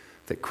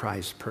that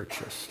Christ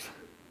purchased.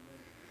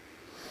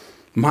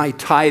 My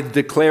tithe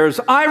declares,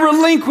 I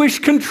relinquish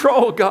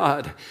control,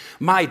 God.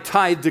 My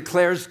tithe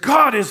declares,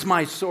 God is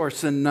my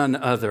source and none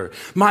other.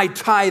 My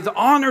tithe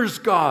honors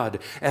God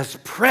as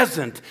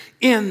present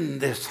in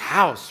this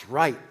house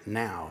right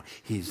now.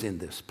 He's in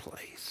this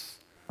place.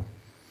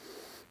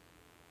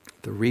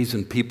 The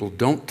reason people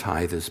don't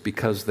tithe is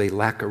because they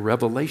lack a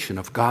revelation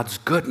of God's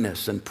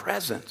goodness and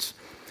presence.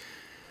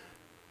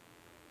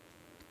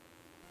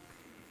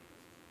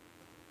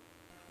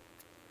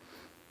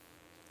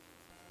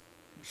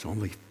 There's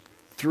only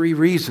 3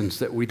 reasons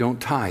that we don't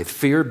tithe: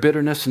 fear,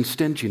 bitterness, and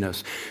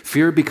stinginess.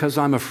 Fear because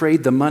I'm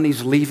afraid the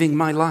money's leaving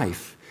my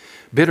life.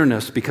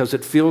 Bitterness because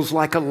it feels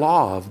like a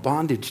law of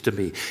bondage to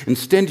me. And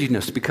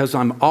stinginess because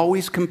I'm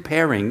always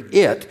comparing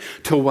it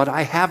to what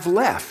I have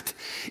left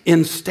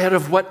instead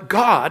of what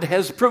God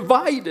has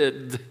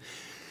provided.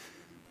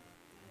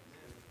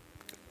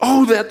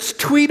 Oh, that's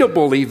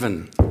tweetable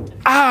even.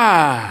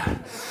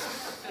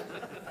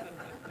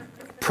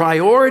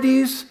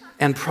 Priorities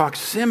and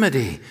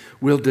proximity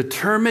will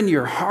determine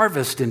your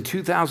harvest in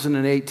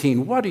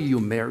 2018. What are you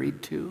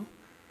married to?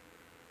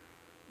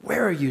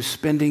 Where are you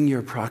spending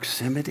your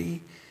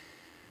proximity?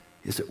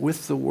 Is it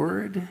with the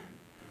Word?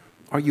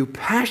 Are you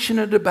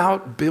passionate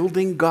about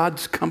building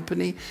God's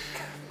company?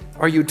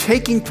 Are you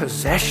taking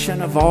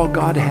possession of all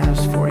God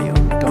has for you?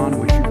 Don,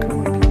 we